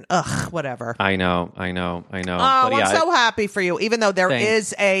divisive and whatever. I know. Oh, I'm so happy for you. Even though there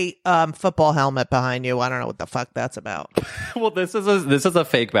is a football helmet behind you, I don't know what the fuck that's about. Well, this is a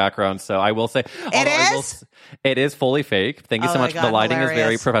fake background, so I will say it is fully fake. Thank you so much. God, the lighting hilarious. is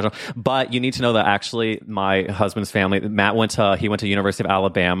very professional. But you need to know that actually my husband's family, Matt went to University of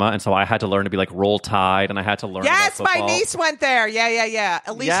Alabama, and so I had to learn to be like Roll Tide, and I had to learn. Yes, about my niece went there. Yeah.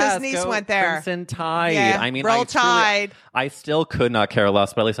 Alicia's niece went there. Crimson Tide. Yeah, Roll Tide. I still could not care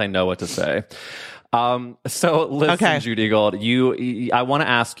less, but at least I know what to say. So listen, Okay. Judy Gold, I want to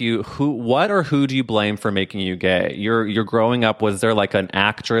ask you who do you blame for making you gay? You're growing up. Was there like an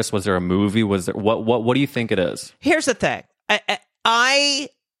actress? Was there a movie? Was there what do you think it is? Here's the thing.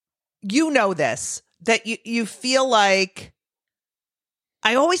 You know this, that you feel like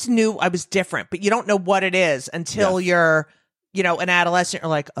I always knew I was different, but you don't know what it is until you're, an adolescent. You're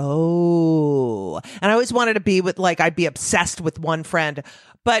like, oh, and I always wanted to be I'd be obsessed with one friend.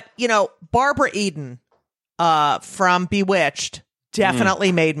 But, Barbara Eden from Bewitched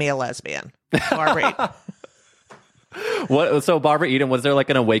definitely made me a lesbian. Barbara Eden. So Barbara Eden, was there like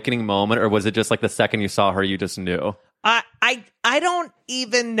an awakening moment, or was it just like the second you saw her, you just knew? I don't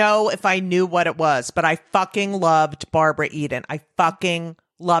even know if I knew what it was, but I fucking loved Barbara Eden. I fucking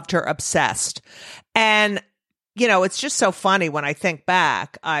loved her, obsessed. And, it's just so funny when I think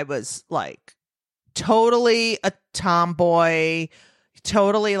back. I was like totally a tomboy,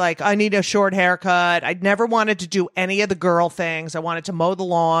 totally like, I need a short haircut. I'd never wanted to do any of the girl things. I wanted to mow the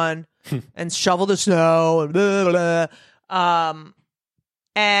lawn and shovel the snow and blah, blah.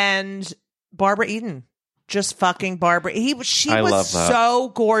 And Barbara Eden, just fucking Barbara. She was so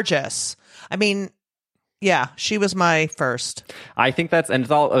gorgeous. I mean, yeah, she was my first. I think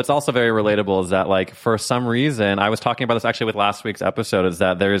it's also very relatable, is that like for some reason, I was talking about this actually with last week's episode, is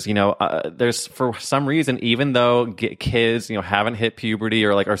that there's for some reason, even though kids, haven't hit puberty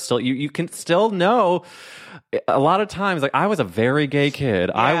or are still, you can still know. A lot of times, I was a very gay kid.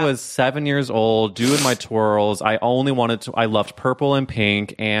 Yeah. I was 7 years old, doing my twirls. I loved purple and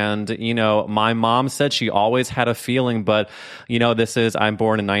pink. And, my mom said she always had a feeling, but, I'm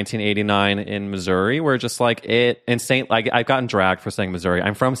born in 1989 in Missouri, where just I've gotten dragged for saying Missouri.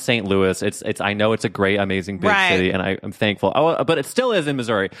 I'm from St. Louis. I know it's a great, amazing big city, and I'm thankful. But it still is in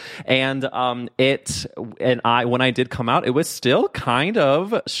Missouri. And, when I did come out, it was still kind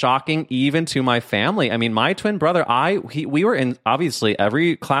of shocking even to my family. I mean, my twin brother, we were in obviously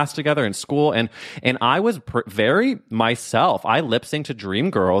every class together in school, and I was very myself. I lip synced to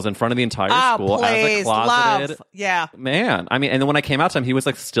Dreamgirls in front of the entire school as a closeted man. I mean, and then when I came out to him, he was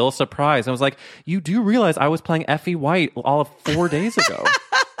still surprised. I was like, "You do realize I was playing Effie White all of 4 days ago?"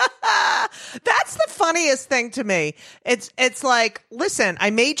 That's the funniest thing to me. It's like, listen, I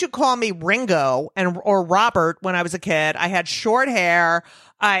made you call me Ringo or Robert when I was a kid. I had short hair.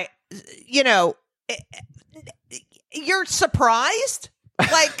 You're surprised?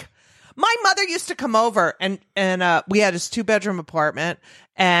 My mother used to come over and we had this 2-bedroom apartment,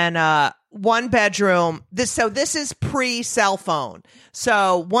 and one bedroom. This is pre-cell phone.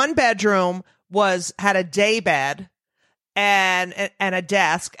 So one bedroom had a day bed and a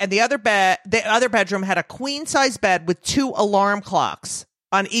desk, and the other bedroom had a queen size bed with 2 alarm clocks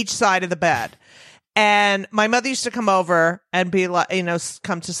on each side of the bed. And my mother used to come over and be like,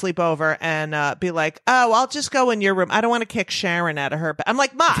 come to sleep over and be like, oh, I'll just go in your room. I don't want to kick Sharon out of her bed. I'm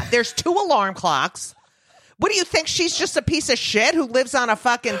like, Ma, there's 2 alarm clocks. What do you think? She's just a piece of shit who lives on a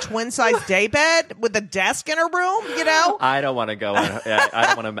fucking twin-size daybed with a desk in her room, I don't want to go in.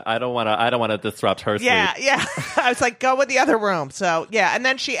 I don't want to disrupt her sleep. Yeah. I was like, go with the other room. So, yeah. And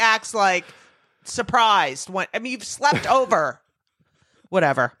then she acts like surprised when, you've slept over.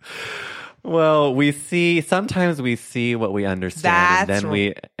 Whatever. Well, sometimes we see what we understand,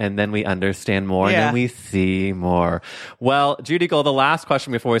 and then we understand more, and then we see more. Well, Judy Gold, the last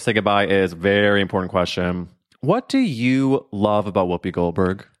question before we say goodbye is a very important question. What do you love about Whoopi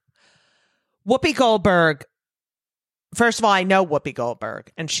Goldberg? Whoopi Goldberg. First of all, I know Whoopi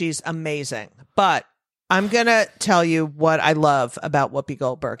Goldberg, and she's amazing. But I'm going to tell you what I love about Whoopi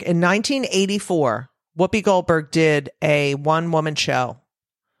Goldberg. In 1984, Whoopi Goldberg did a one-woman show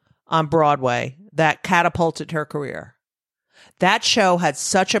on Broadway that catapulted her career. That show had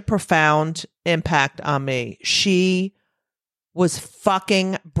such a profound impact on me. She was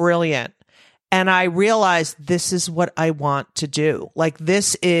fucking brilliant. And I realized this is what I want to do. Like,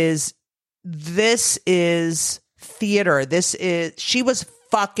 this is theater. She was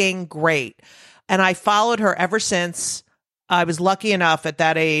fucking great. And I followed her ever since. I was lucky enough at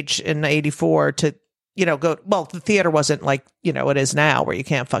that age in 84 to go. Well, the theater wasn't like, it is now where you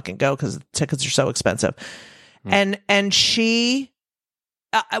can't fucking go because tickets are so expensive. And she,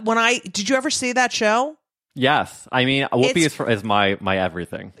 did you ever see that show? Yes. I mean, Whoopi is my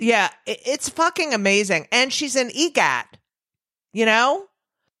everything. Yeah. It's fucking amazing. And she's an EGAT,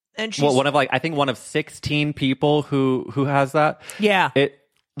 and she's one of 16 people who has that. Yeah.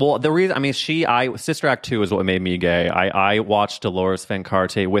 Well, the reason, Sister Act 2 is what made me gay. I watched Dolores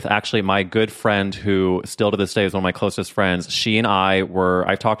Fancarte with actually my good friend who still to this day is one of my closest friends. She and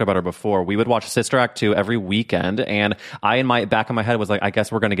I've talked about her before. We would watch Sister Act 2 every weekend. And in my back of my head was like, I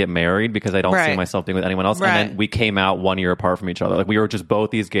guess we're going to get married because I don't see myself being with anyone else. Right. And then we came out 1 year apart from each other. Like, we were just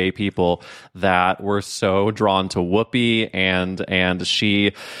both these gay people that were so drawn to Whoopi, and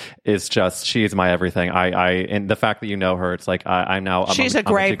she is my everything. And the fact that you know her, it's like, she's a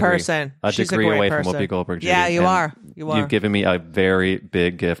great person. She's a great away person. from Whoopi Goldberg. Judy. Yeah, you are. You've given me a very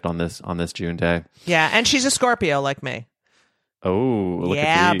big gift on this June day. Yeah, and she's a Scorpio like me. Oh, look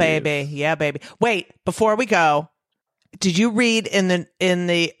yeah, at these. baby. Yeah, baby. Wait, before we go, did you read in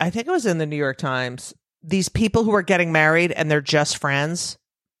the I think it was in the New York Times, these people who are getting married and they're just friends,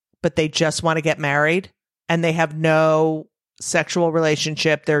 but they just want to get married and they have no sexual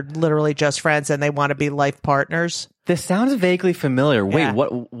relationship. They're literally just friends and they want to be life partners. This sounds vaguely familiar. Yeah.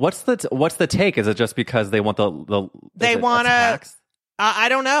 Wait, what's the take? Is it just because they want they want to? I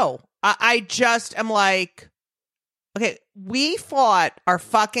don't know. I just am like, okay, we fought our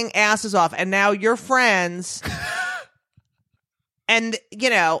fucking asses off, and now you're friends, and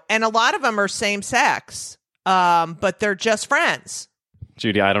and a lot of them are same sex, but they're just friends.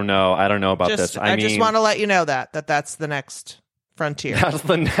 Judy, I don't know about this. I just want to let you know that's the next frontier. That's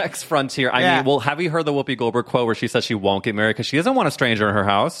the next frontier. I mean, well, have you heard the Whoopi Goldberg quote where she says she won't get married because she doesn't want a stranger in her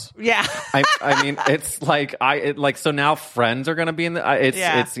house? Yeah. I mean, it's like so now friends are going to be in the.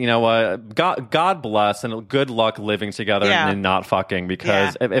 It's God bless and good luck living together and not fucking,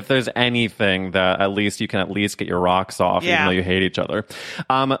 because if there's anything that at least you can at least get your rocks off even though you hate each other.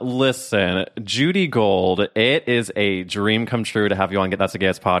 Listen, Judy Gold, it is a dream come true to have you on Get That's a Gay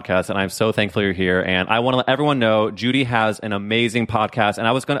podcast, and I'm so thankful you're here. And I want to let everyone know Judy has an amazing podcast, and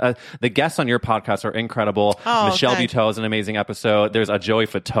I was gonna the guests on your podcast are incredible. Michelle Buteau is an amazing episode. There's a Joey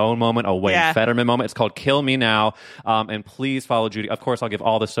Fatone moment, a Wayne Fetterman moment. It's called Kill Me Now, and please follow Judy. Of course, I'll give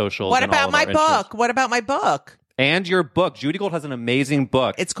all the socials. What about my book? And your book? Judy Gold has an amazing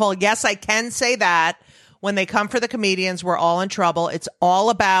book. It's called Yes, I Can Say That. When They Come for the Comedians, We're All in Trouble. It's all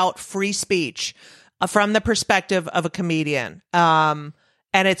about free speech from the perspective of a comedian, and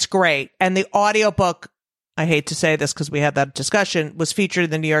it's great. And the audiobook, I hate to say this because we had that discussion, was featured in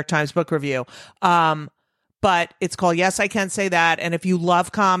the New York Times Book Review. But it's called Yes, I Can Say That. And if you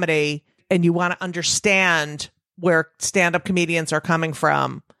love comedy and you want to understand where stand-up comedians are coming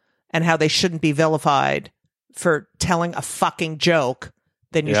from and how they shouldn't be vilified for telling a fucking joke,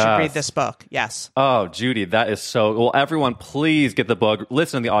 then you should read this book. Yes. Oh, Judy, that is so... Well, everyone, please get the book,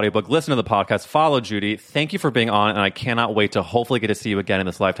 listen to the audiobook, listen to the podcast, follow Judy. Thank you for being on, and I cannot wait to hopefully get to see you again in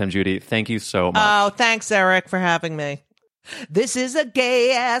this lifetime, Judy. Thank you so much. Oh, thanks, Eric, for having me. This is a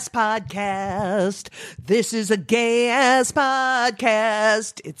gay-ass podcast. This is a gay-ass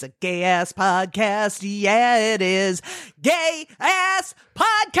podcast. It's a gay-ass podcast. Yeah, it is. Gay-ass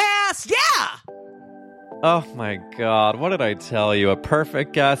podcast. Yeah! Oh my God, what did I tell you? A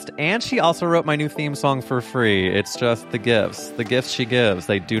perfect guest. And she also wrote my new theme song for free. It's just the gifts she gives.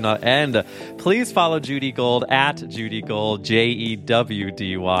 They do not end. Please follow Judy Gold at Judy Gold,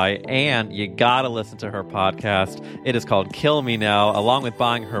 JEWDY. And you gotta listen to her podcast. It is called Kill Me Now, along with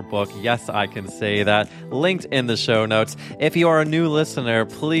buying her book. Yes, I can say that. Linked in the show notes. If you are a new listener,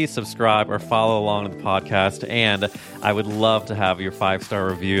 please subscribe or follow along with the podcast. And I would love to have your 5-star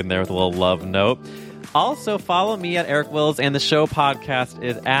review in there with a little love note. Also, follow me at Eric Wills, and the show podcast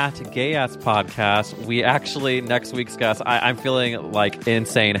is at Gay Ass Podcast. We actually, next week's guest, I'm feeling like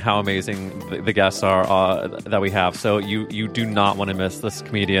insane how amazing the guests are that we have. So you do not want to miss this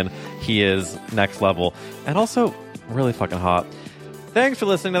comedian. He is next level. And also, really fucking hot. Thanks for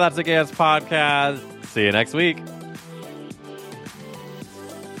listening to That's a Gay Ass Podcast. See you next week.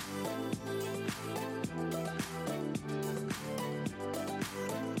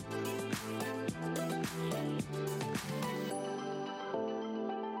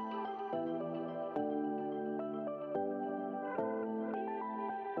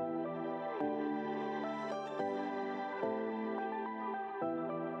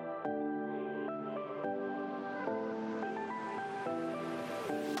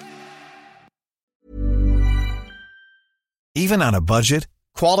 Even on a budget,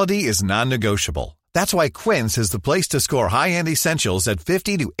 quality is non-negotiable. That's why Quince is the place to score high-end essentials at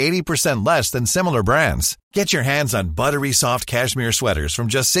 50 to 80% less than similar brands. Get your hands on buttery soft cashmere sweaters from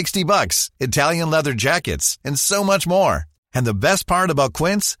just $60, Italian leather jackets, and so much more. And the best part about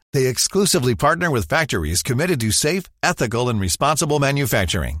Quince, they exclusively partner with factories committed to safe, ethical, and responsible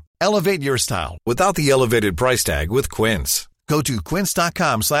manufacturing. Elevate your style without the elevated price tag with Quince. Go to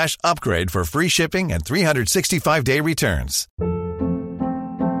quince.com/upgrade for free shipping and 365-day returns.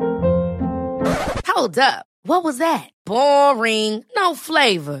 Hold up. What was that? Boring. No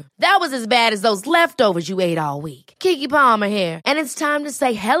flavor. That was as bad as those leftovers you ate all week. Keke Palmer here. And it's time to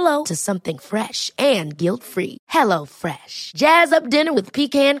say hello to something fresh and guilt-free. Hello Fresh. Jazz up dinner with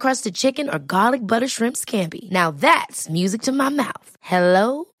pecan-crusted chicken or garlic butter shrimp scampi. Now that's music to my mouth.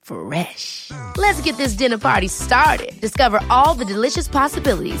 Hello Fresh. Let's get this dinner party started. Discover all the delicious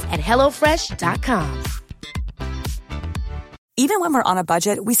possibilities at HelloFresh.com. Even when we're on a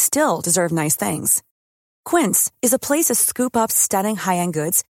budget, we still deserve nice things. Quince is a place to scoop up stunning high-end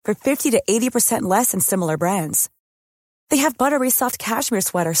goods for 50 to 80% less than similar brands. They have buttery soft cashmere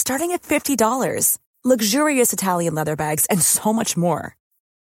sweaters starting at $50, luxurious Italian leather bags, and so much more.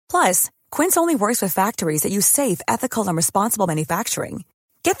 Plus, Quince only works with factories that use safe, ethical, and responsible manufacturing.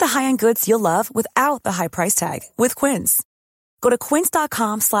 Get the high-end goods you'll love without the high price tag with Quince. Go to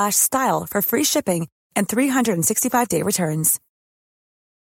quince.com/style for free shipping and 365-day returns.